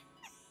 Queen.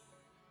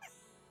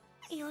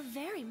 You're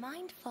very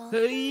mindful.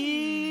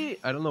 Hey!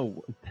 I don't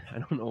know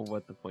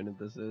what the point of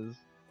this is.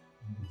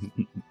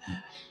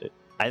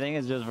 I think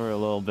it's just for a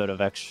little bit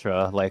of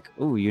extra, like,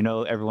 ooh, you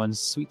know everyone's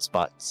sweet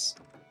spots.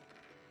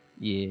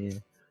 Yeah.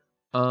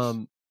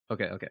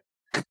 Okay.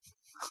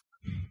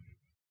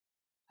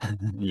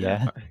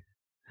 Yeah.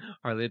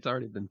 Harley, it's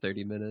already been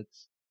 30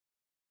 minutes.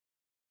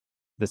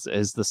 This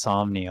is the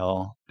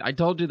Somniel. I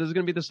told you this is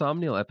gonna be the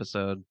Somniel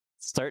episode.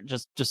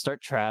 Just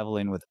start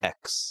traveling with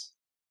X.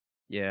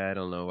 Yeah, I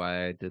don't know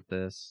why I did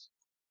this.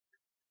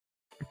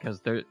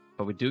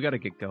 But we do gotta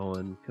get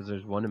going, because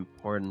there's one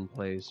important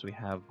place we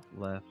have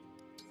left.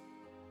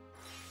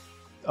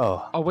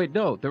 Oh. Oh wait,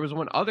 no, there was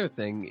one other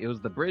thing. It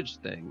was the bridge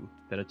thing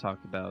that I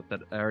talked about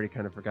that I already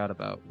kind of forgot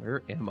about.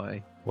 Where am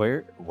I?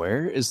 Where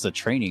is the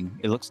training?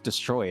 It looks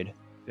destroyed.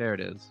 There it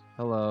is.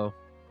 Hello.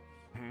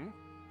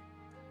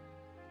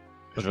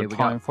 Is Okay, it we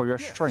time got- for your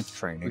strength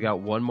training? We got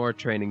one more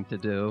training to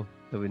do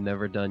that we've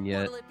never done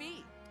yet. What'll it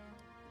be?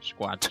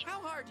 Squat.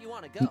 How hard do you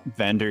want to go?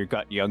 Vander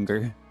got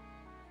younger.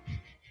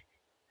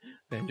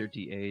 Vander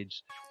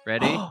de-aged.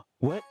 Ready?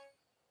 What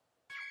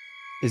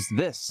is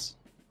this?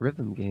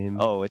 Rhythm game.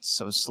 Oh, it's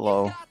so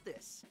slow. Got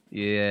this.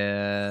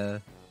 Yeah.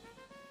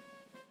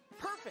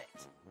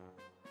 Perfect.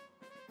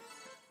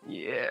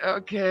 Yeah,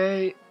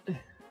 okay.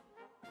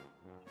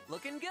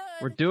 Looking good.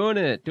 We're doing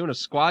it. Doing a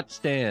squat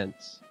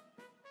stance.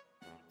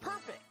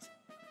 Perfect.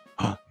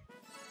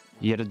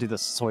 You gotta do the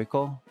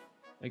soiko?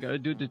 I gotta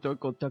do the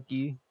Toko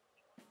Tucky.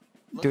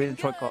 Do it in Looking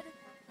Troiko. good.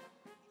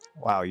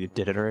 Wow, you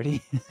did it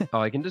already? Oh,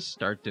 I can just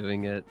start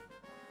doing it.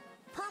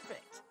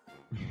 Perfect.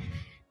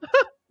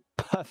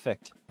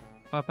 Perfect.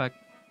 Pop back.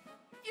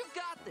 You've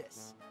got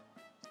this.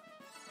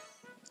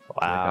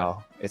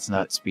 Wow, it's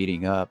not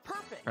speeding up.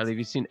 Perfect. Harley, have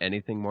you seen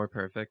anything more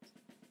perfect?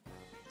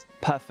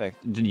 Perfect.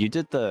 You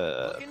did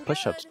the Looking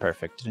push-ups good.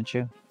 perfect, didn't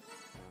you?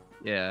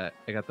 Yeah,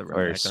 I got the Or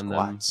run back on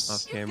them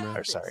squats. off camera.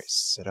 Or sorry,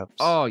 sit-ups.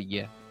 Oh,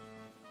 yeah.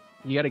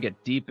 You gotta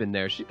get deep in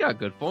there. She's got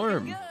good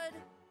form. Good.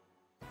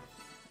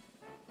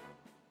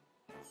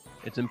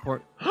 It's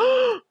important.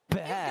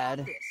 Bad.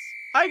 Got this.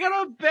 I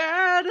got a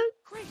bad!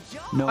 Great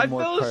job. No I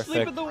more fell asleep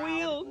perfect. at the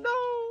wheel.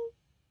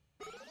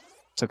 No!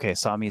 It's okay,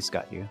 Sami's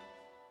got you.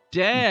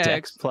 Dex!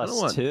 Dex I don't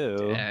plus want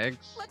 2.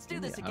 Dex. Let's do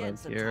Get this me again out of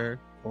sometime. here.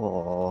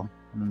 Oh,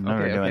 I'm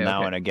never Okay, doing okay, that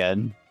okay. one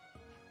again.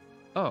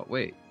 Oh,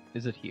 wait.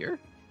 Is it here?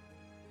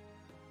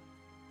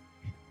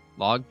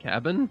 Log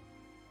cabin?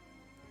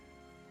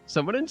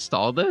 Someone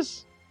installed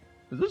this?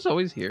 Is this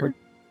always here? Where'd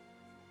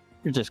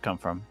you just come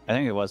from? I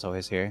think it was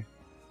always here.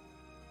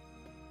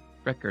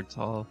 Records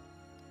hall.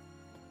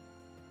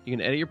 You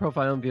can edit your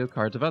profile and view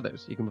cards of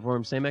others. You can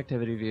perform same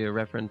activity via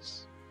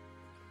reference.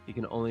 You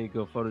can only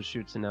go photo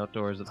shoots and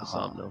outdoors at the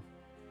Somniel.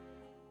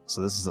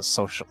 So this is a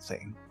social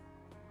thing.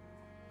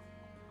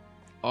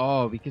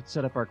 Oh, we could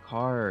set up our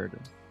card.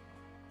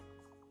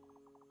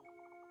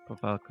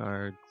 Profile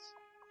cards.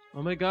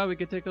 Oh my god, we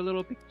could take a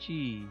little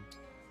picture.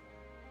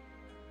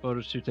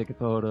 Photo shoot, take a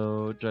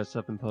photo. Dress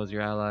up and pose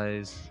your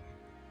allies.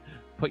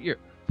 Put your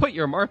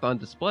Marth on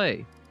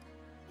display.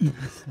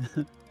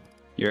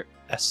 Your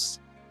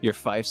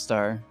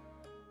 5-star.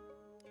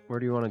 Where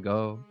do you want to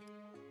go?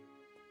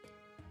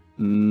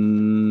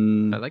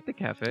 Mm, I like the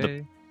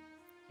cafe.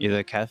 either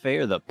the cafe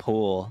or the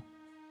pool.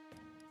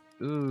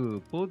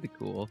 Ooh, pool would be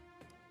cool.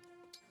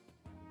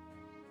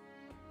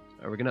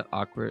 Are we gonna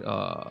awkward?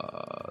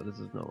 This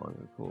is no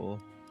longer cool.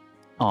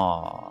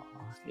 Aw.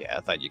 Yeah,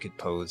 I thought you could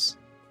pose.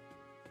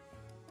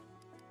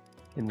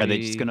 Can Are they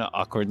just gonna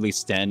awkwardly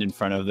stand in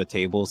front of the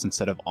tables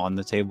instead of on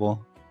the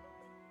table?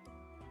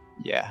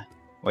 Yeah.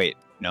 Wait,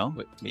 no?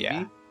 Wait, maybe?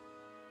 Yeah.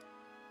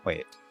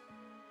 Wait,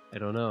 I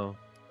don't know.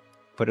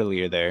 put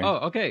Aaliyah there. Oh,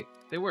 okay.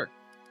 They work.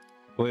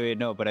 Wait,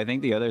 no, but I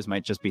think the others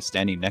might just be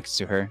standing next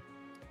to her.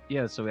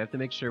 Yeah, so we have to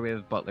make sure we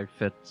have butler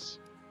fits.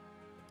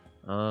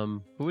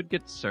 Who would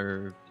get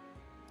served?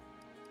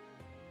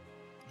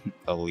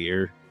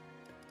 Aaliyah,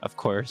 of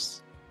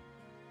course.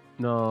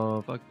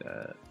 No, fuck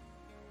that.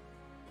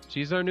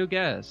 She's our new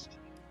guest.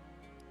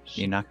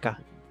 Inaka.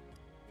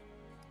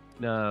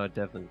 No,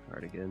 definitely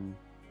Cardigan.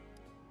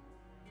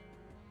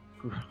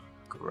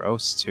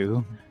 Gross,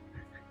 too.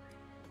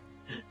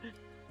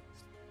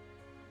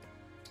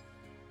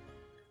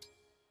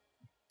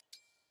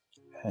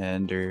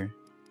 Ender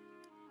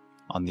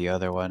on the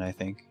other one, I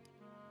think.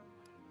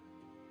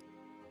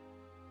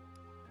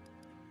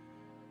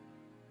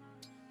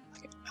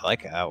 I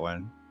like that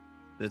one.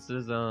 This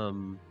is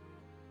and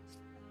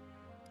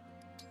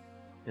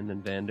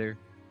then Vander.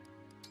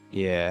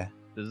 Yeah.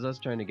 This is us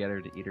trying to get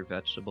her to eat her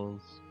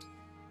vegetables.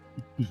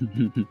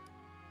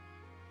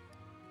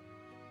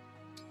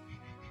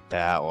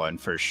 That one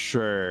for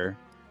sure.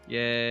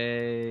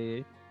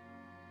 Yay!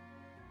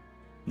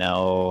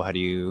 Now, how do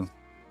you...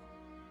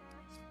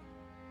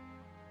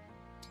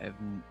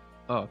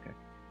 Oh, okay.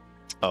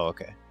 Oh,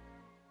 okay.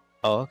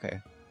 Oh, okay.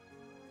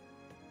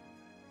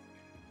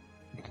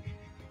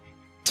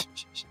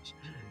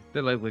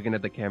 They're like looking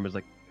at the cameras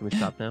like, can we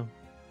stop now?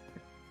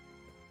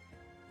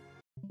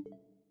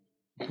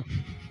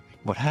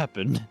 What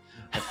happened?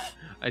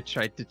 I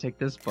tried to take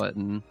this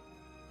button.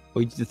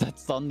 Wait,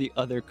 that's on the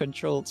other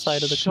control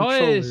side of the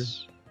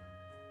Shush!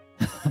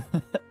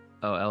 controller.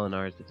 Oh,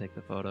 Eleanor is to take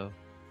the photo.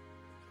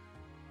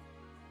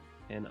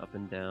 And up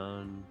and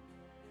down.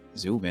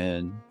 Zoom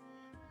in.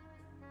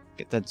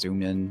 Get that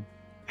zoom in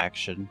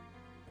action.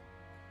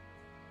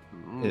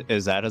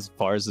 Is that as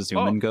far as the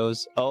zoom in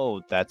goes?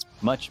 Oh, that's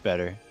much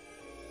better.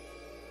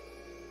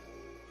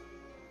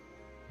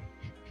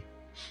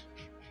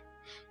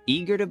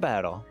 Eager to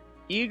battle.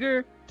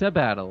 Eager to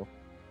battle.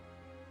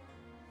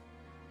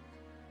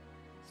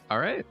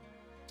 Alright.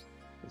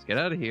 Let's get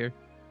out of here.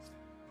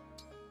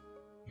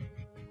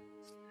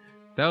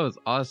 That was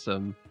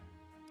awesome.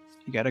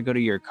 You gotta go to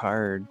your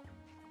card.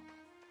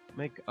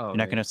 You're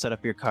not gonna set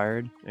up your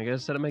card? I gotta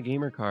set up my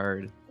gamer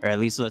card. Or at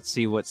least let's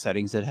see what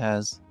settings it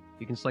has.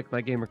 You can select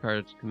my gamer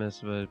card to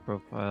commence with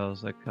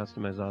profiles, like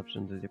customize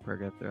options as you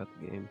progress throughout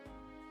the game.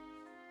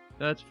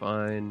 That's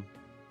fine.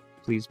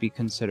 Please be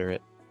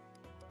considerate.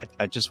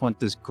 I just want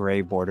this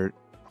gray border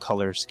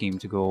color scheme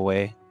to go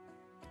away.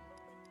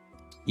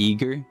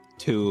 Eager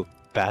to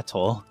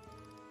battle.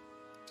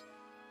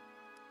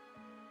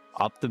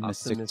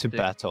 Optimistic to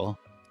battle.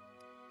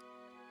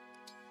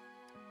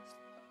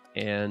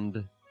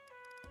 And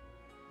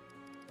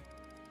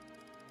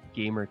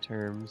gamer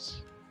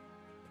terms.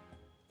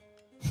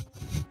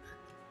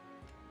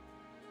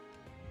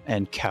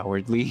 And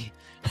cowardly.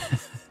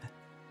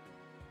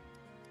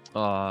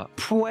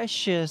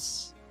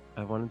 Precious.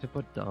 I wanted to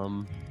put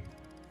dumb.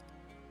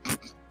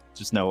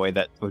 Just no way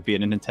that would be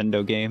in a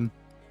Nintendo game.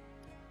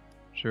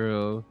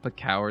 True, but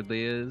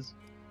cowardly is.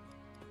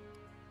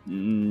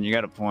 You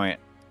got a point.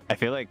 I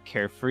feel like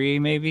carefree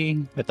maybe,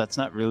 but that's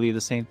not really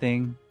the same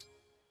thing.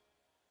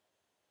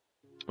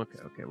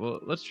 Okay.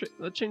 Well, let's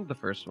change the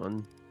first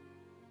one.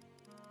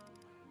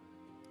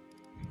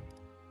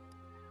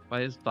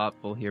 Why is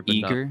thoughtful here but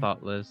Eager? not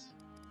thoughtless?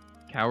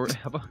 Coward.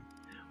 How about...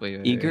 Wait.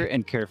 Eager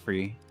and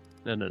carefree.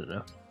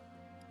 No.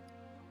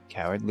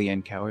 Cowardly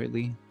and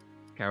cowardly.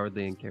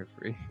 Cowardly and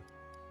carefree.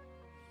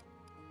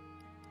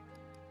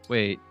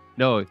 Wait.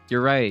 No,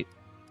 you're right.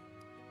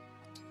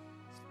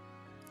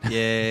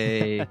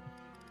 Yay.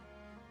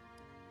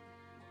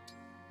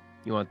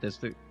 You want this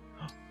to...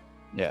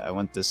 Yeah, I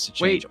want this to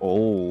change. Wait.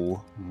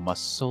 Oh,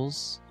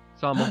 muscles?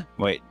 Sama.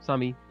 Wait.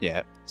 Sami.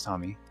 Yeah,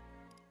 Sami.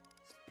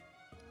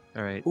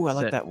 Alright. Ooh, I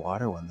like that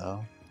water one,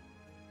 though.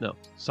 No,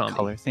 Sami.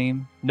 Color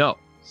theme? No,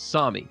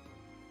 Sami.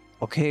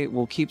 Okay,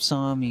 we'll keep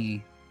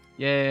Sami.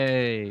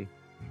 Yay.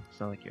 It's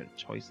not like you had a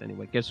choice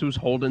anyway. Guess who's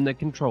holding the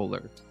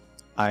controller?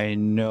 I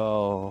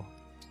know.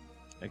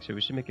 Actually,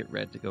 we should make it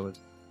red to go with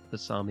the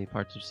Sami,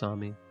 parts of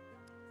Sami.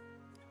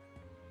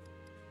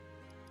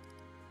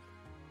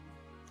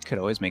 Could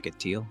always make it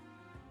teal.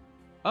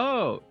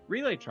 Oh,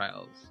 relay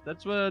trials.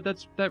 That's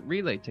that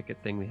relay ticket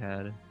thing we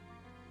had.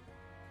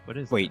 What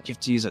is Wait, that? you have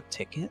to use a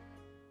ticket?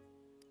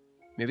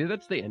 Maybe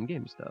that's the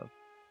endgame stuff.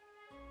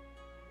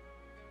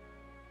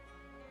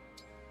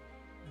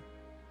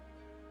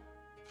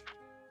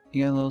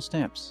 You got little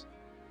stamps.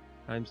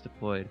 Times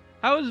deployed.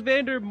 How is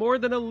Vander more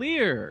than a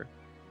Lear?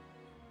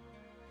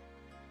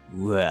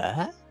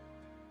 What?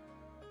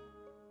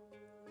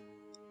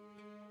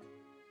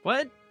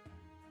 What?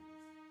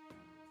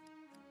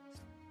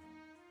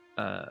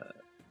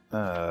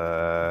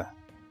 I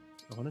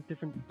want a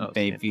different... Oh,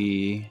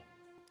 maybe...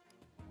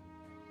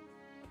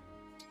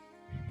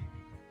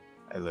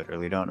 I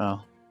literally don't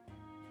know.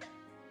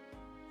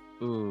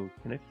 Ooh,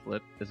 can I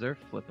flip? Is there a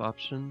flip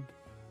option?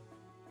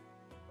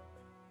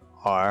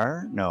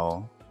 R?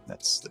 No,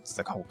 that's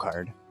the whole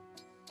card.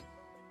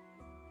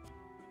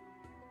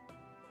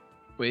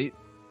 Wait,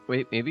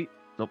 maybe?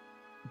 Nope.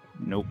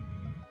 Nope.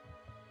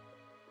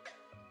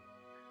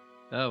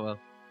 Oh well.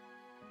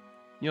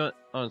 You know what?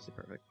 Honestly,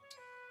 perfect.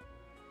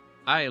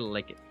 I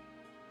like it.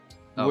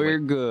 Oh, We're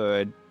wait.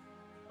 good.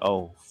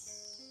 Oh.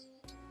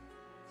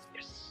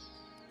 Yes.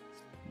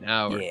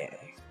 Now we're Yeah.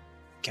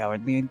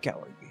 Cowardly and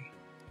cowardly.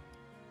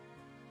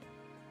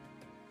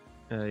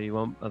 You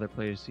want other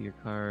players to see your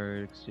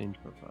card, exchange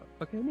profile.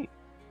 Okay, neat.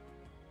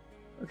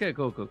 Okay,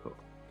 cool.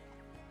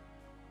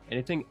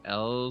 Anything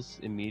else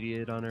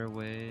immediate on our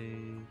way?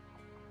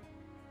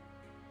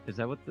 Is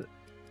that what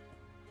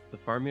the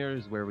farmyard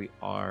is where we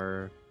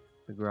are?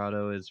 The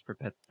grotto is for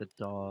pet the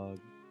dog,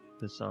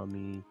 the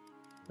Sami.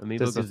 Amiibo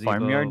Does the gazebo.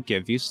 farmyard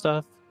give you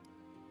stuff?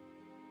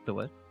 The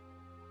what?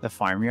 The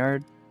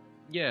farmyard?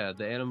 Yeah,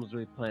 the animals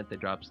we plant, they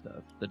drop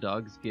stuff. The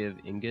dogs give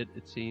ingot,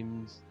 it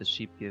seems. The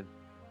sheep give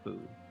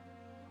food.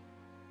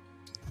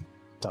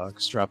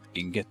 Dogs drop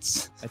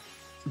ingots.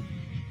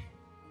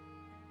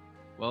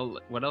 Well,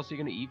 what else are you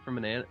gonna eat from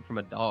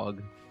a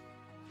dog?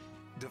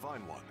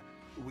 Divine One,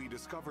 we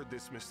discovered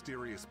this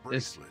mysterious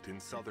bracelet in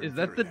southern Is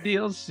that the Faraday.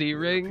 DLC There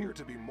ring? appear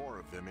to be more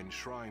of them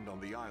enshrined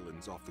on the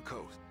islands off the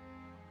coast.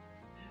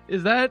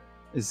 Is that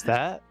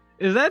them?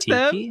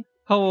 Tiki?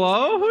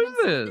 Hello? Who's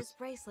Elements of this? This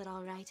bracelet,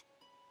 all right.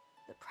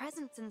 The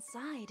presence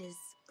inside is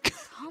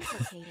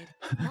complicated.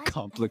 but I think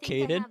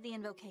Complicated? I have the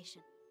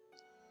invocation.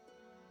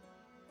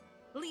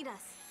 Lead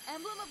us,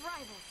 Emblem of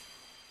Rivals.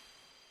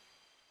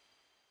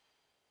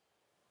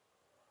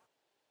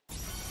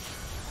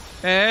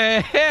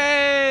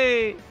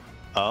 Hey!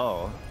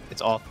 Oh,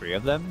 it's all three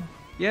of them?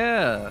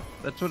 Yeah,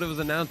 that's what it was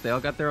announced. They all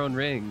got their own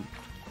ring.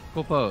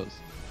 Cool pose.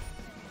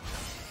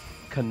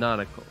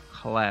 Canonical.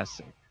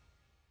 Classic.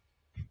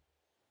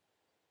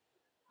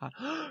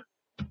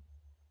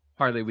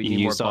 Harley, we need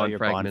You more saw bond your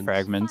fragments. bond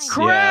fragments.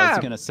 Crap! Yeah, I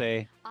was gonna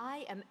say,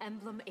 I am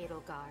Emblem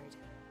Edelgard.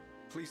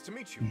 Pleased to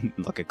meet you.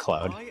 look at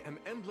Cloud. I am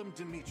Emblem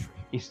Dimitri.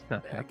 He's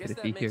not I happy guess to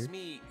that be makes here.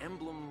 me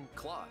Emblem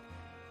Claude.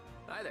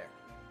 Hi there.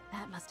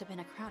 That must have been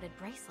a crowded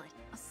bracelet.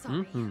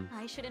 Sorry, Mhm.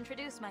 I should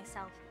introduce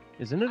myself.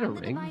 Isn't it a I'm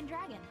the ring? Divine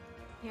Dragon.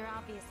 You're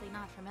obviously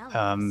not from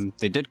Element.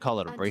 They did call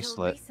it a Until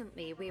bracelet.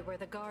 recently, we were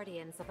the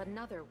guardians of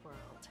another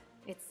world.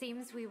 It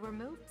seems we were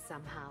moved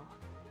somehow.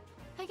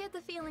 I get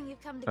the feeling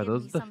you've come to Are give me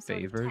those the some sort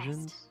Fae of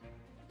versions? test.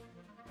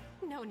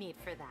 No need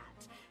for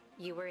that.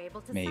 You were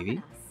able to Maybe.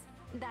 summon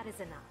us. That is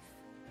enough.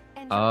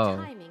 And Oh,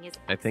 your timing is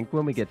I think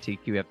when we excellent. get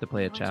Tiki, we have to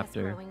play a We were just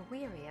chapter. growing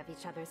weary of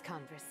each other's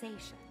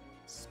conversation.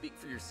 Speak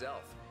for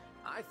yourself.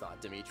 I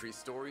thought Dimitri's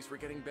stories were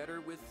getting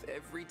better with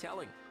every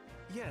telling.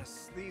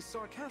 Yes, the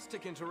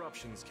sarcastic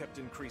interruptions kept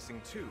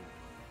increasing too.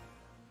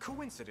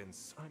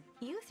 Coincidence?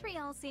 You three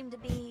all seem to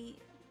be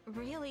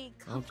really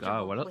Oh comfortable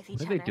god, what with do each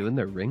they other. do in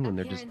their ring when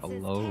they're just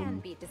Appearances can alone?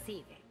 be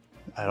deceiving.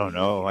 I don't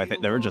know. I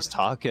think they were just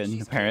talking,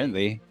 She's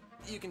apparently.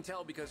 You can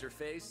tell because her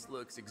face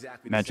looks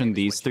exactly Imagine the same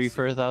these as three what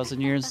for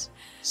 1,000 years,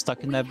 stuck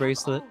in We that have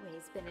bracelet.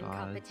 always been in Gods.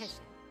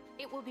 competition.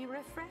 It will be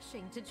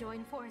refreshing to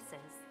join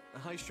forces.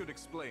 I should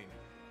explain.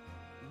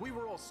 We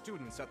were all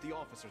students at the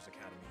Officers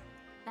Academy.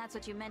 That's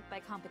what you meant by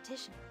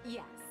competition.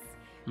 Yes.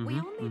 We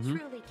Mhm, only mhm.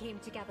 truly came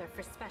together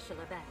for special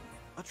events.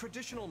 A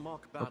traditional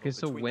mock battle Okay,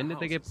 so between when the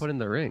did they get houses put in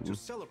the ring? to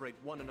celebrate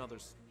one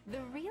another's.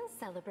 The real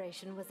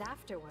celebration was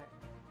afterward.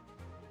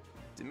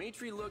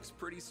 Dimitri looks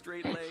pretty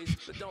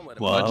straight-laced, but don't let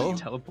him. Whoa. Oh,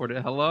 just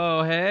teleported.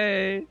 Hello,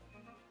 hey.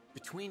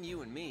 Between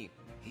you and me,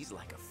 he's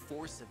like a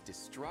force of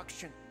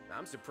destruction.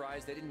 I'm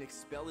surprised they didn't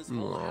expel his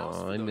whole house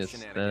Aw, for I those miss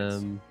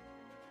shenanigans. them.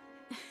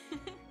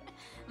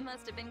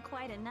 Must have been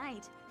quite a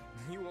night.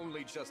 You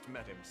only just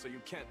met him, so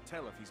you can't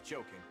tell if he's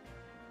joking.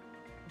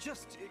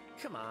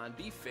 Come on,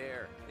 be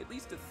fair. At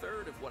least a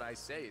third of what I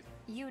say.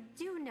 You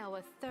do know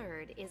a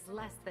third is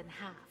less than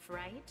half,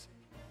 right?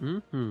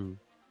 Mm-hmm.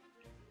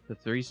 The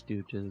Three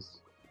Stooges.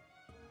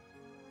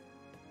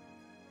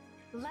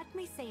 Let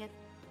me say it.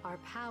 Our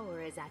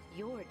power is at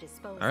your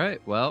disposal. All right,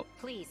 well,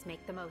 Please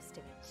make the most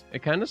of it.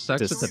 it kind of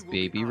sucks This- with the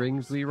baby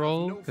rings we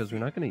roll no because we're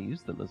not going to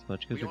use them as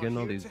much because We we're are getting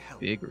all here these to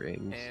help. big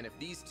rings. And if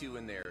these two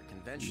in their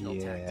conventional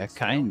Yeah, tactics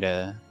fail,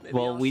 kinda. maybe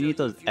Well, I'll we show need you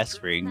a those future. S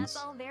That's rings.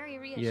 all very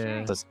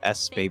reassuring. Those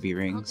S Thank baby you.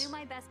 rings. I'll do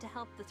my best to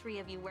help the three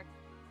of you work.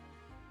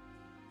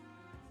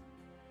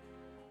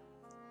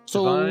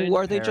 So, Divine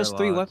are they just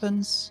three Parallax.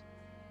 weapons?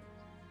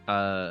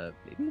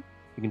 Maybe?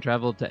 You can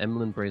travel to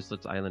Emblem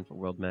Bracelet's island for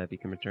world map. You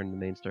can return to the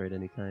main story at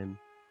any time.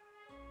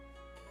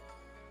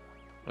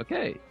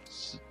 Okay.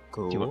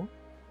 Cool. Do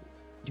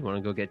you want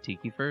to go get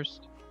Tiki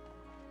first?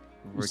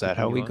 Before Is that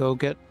how we continue go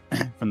get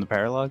from the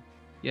paralog?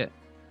 Yeah.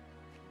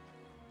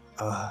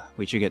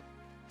 We should get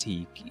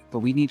Tiki, but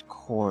we need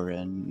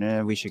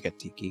Korin. We should get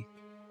Tiki. on?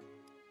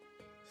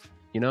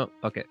 You know?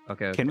 Okay.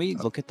 Can we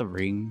look at the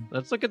ring?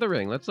 Let's look at the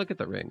ring.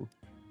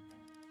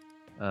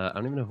 I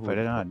don't even know who. Put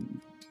it on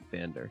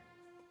Vander.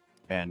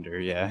 Vander,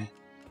 yeah.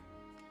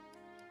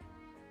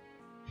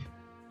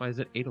 Why is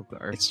it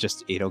Edelgard? It's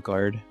just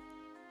Edelgard.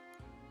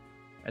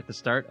 At the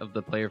start of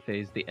the player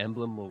phase, the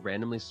emblem will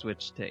randomly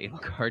switch to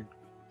Edelgard,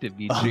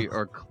 Dimitri,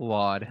 or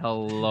Claude.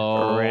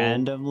 Hello.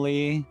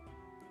 Randomly?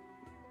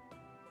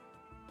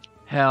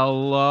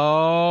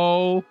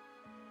 Hello?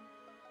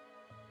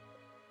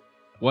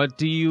 What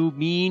do you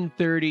mean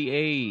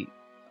 38?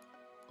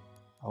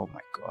 Oh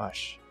my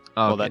gosh.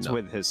 Oh, well, okay, that's no.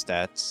 with his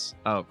stats.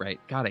 Oh, right.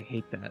 God, I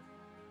hate that.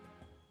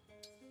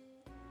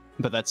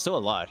 But that's still a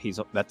lot.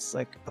 That's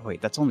like, oh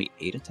wait, that's only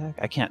 8 attack?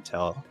 I can't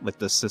tell with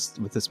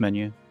this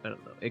menu. I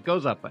don't know. It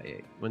goes up by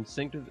 8. When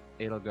synced with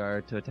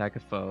Edelgard to attack a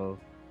foe,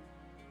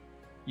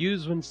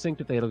 use when synced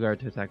with Edelgard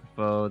to attack a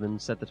foe, then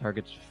set the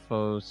target's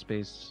foe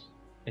space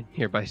and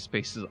nearby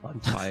spaces on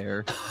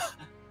fire.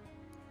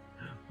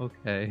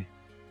 Okay.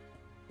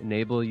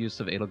 Enable use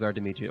of Edelgard,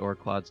 Dimitri, or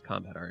Claude's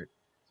combat art.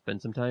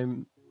 Spend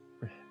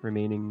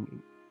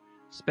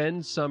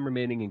some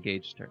remaining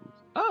engaged turns.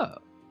 Oh!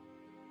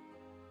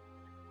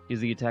 Use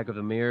the attack of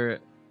Amir,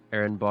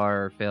 Aaron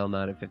Bar, or fail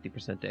not at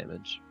 50%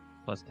 damage.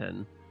 Plus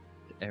 10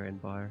 to Aaron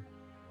Bar.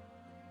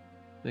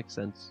 Makes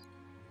sense.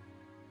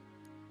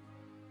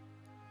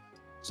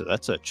 So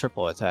that's a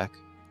triple attack.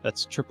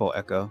 That's triple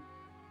echo.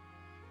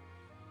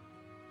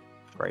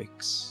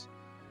 Breaks.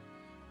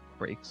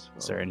 Breaks.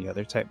 Is there any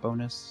other type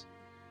bonus?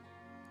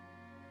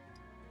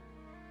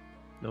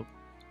 Nope.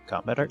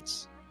 Combat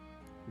arts?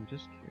 I'm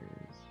just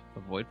curious.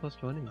 Avoid plus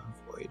 20.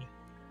 Avoid.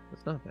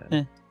 That's not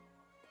bad.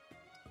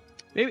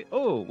 Maybe.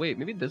 Oh, wait.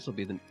 Maybe this will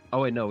be the.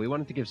 Oh, wait. No. We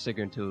wanted to give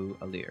Sigrun to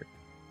Alir.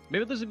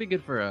 Maybe this would be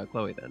good for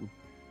Chloe then.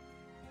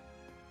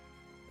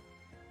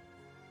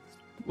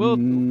 We'll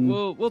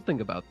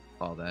think about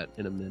all that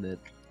in a minute.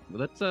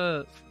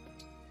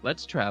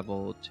 Let's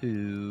travel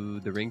to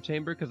the ring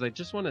chamber because I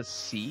just want to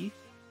see.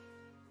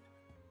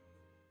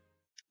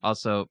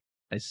 Also,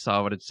 I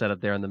saw what it said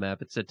up there on the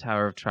map. It said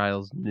Tower of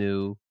Trials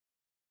new.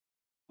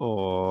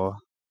 Oh.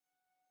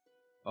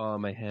 Oh,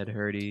 my head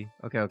hurty.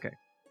 Okay.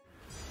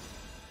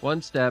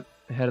 One step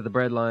ahead of the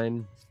bread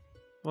line.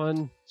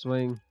 One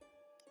swing.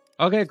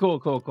 Okay,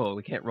 cool.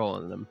 We can't roll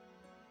on them.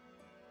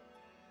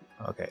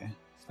 Okay.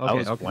 I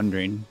was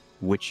wondering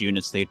which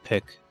units they'd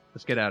pick.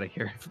 Let's get out of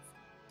here.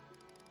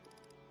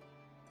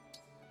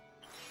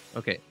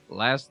 Okay,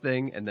 last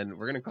thing, and then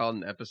we're going to call it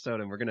an episode,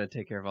 and we're going to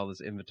take care of all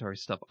this inventory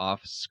stuff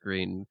off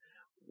screen.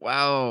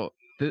 Wow.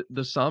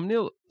 The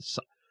Somniel...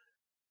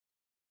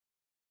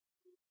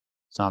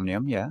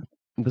 Somnium, yeah.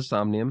 The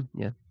Somnium,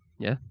 yeah.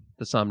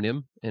 The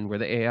Somnium, and we're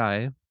the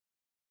AI,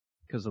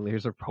 because the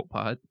layers are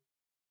robot.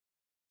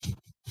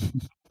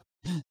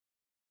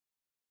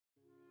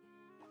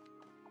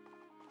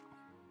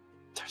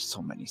 There's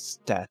so many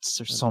stats.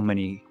 There's so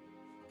many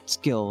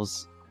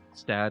skills.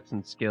 Stats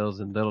and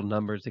skills and little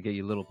numbers to get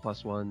you little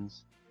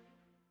 +1s.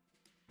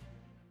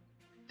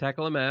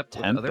 Tackle a map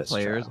with other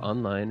players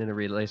online in a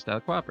relay-style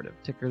cooperative.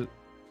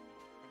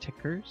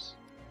 Tickets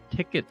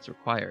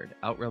required.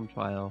 Outrealm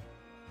trial.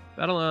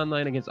 Battle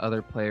online against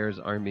other players'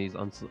 armies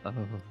on...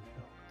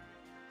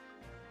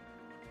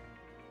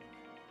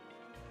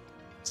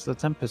 It's the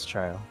Tempest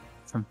trial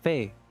from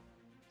Faye.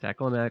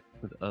 Tackle a map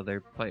with other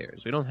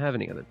players. We don't have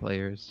any other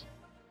players.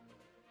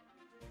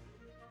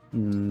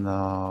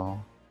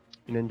 No.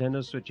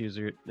 Nintendo Switch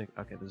user.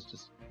 Okay, this is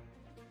just.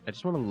 I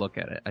just want to look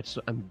at it.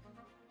 I'm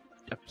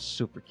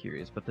super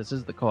curious, but this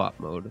is the co-op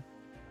mode.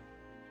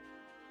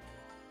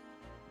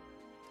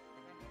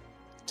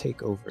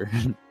 Take over.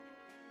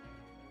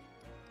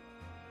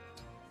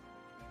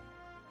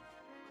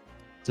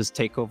 Does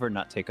take over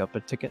not take up a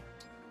ticket?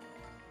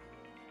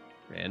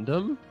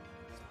 Random?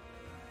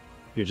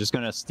 You're just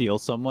gonna steal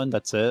someone?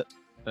 That's it?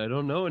 I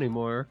don't know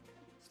anymore.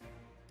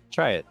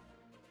 Try it.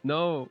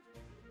 No.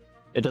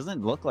 It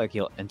doesn't look like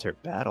you'll enter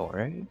battle,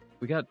 right?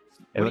 We got...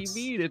 What do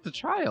you mean? It's a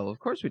trial. Of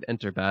course we'd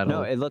enter battle.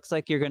 No, it looks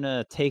like you're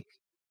gonna take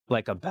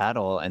like a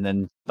battle and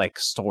then like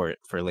store it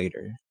for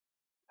later.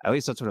 At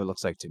least that's what it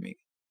looks like to me.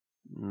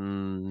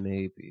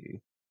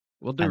 Maybe.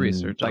 We'll do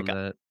research on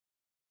that.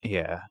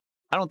 Yeah.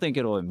 I don't think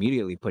it'll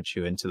immediately put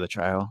you into the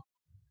trial.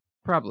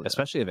 Probably.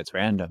 Especially if it's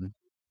random.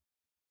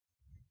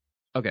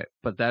 Okay,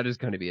 but that is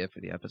going to be it for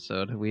the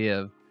episode. We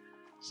have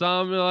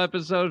Somniel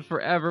episode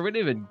forever. We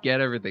didn't even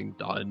get everything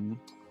done.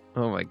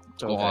 Oh my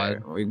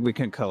god. Okay. We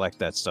can collect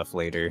that stuff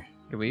later.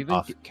 Can we even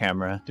off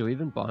camera? Do we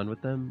even bond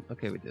with them?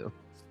 Okay, we do.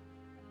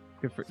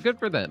 Good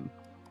for them.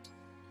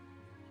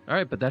 All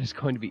right, but that is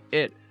going to be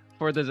it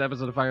for this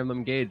episode of Fire Emblem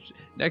Engage.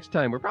 Next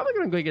time, we're probably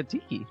going to go get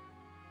Tiki.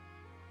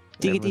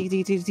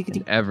 Tiki.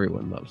 And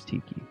everyone loves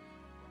Tiki.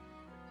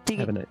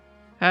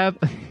 Have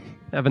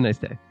a nice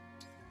day.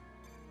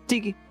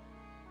 Tiki.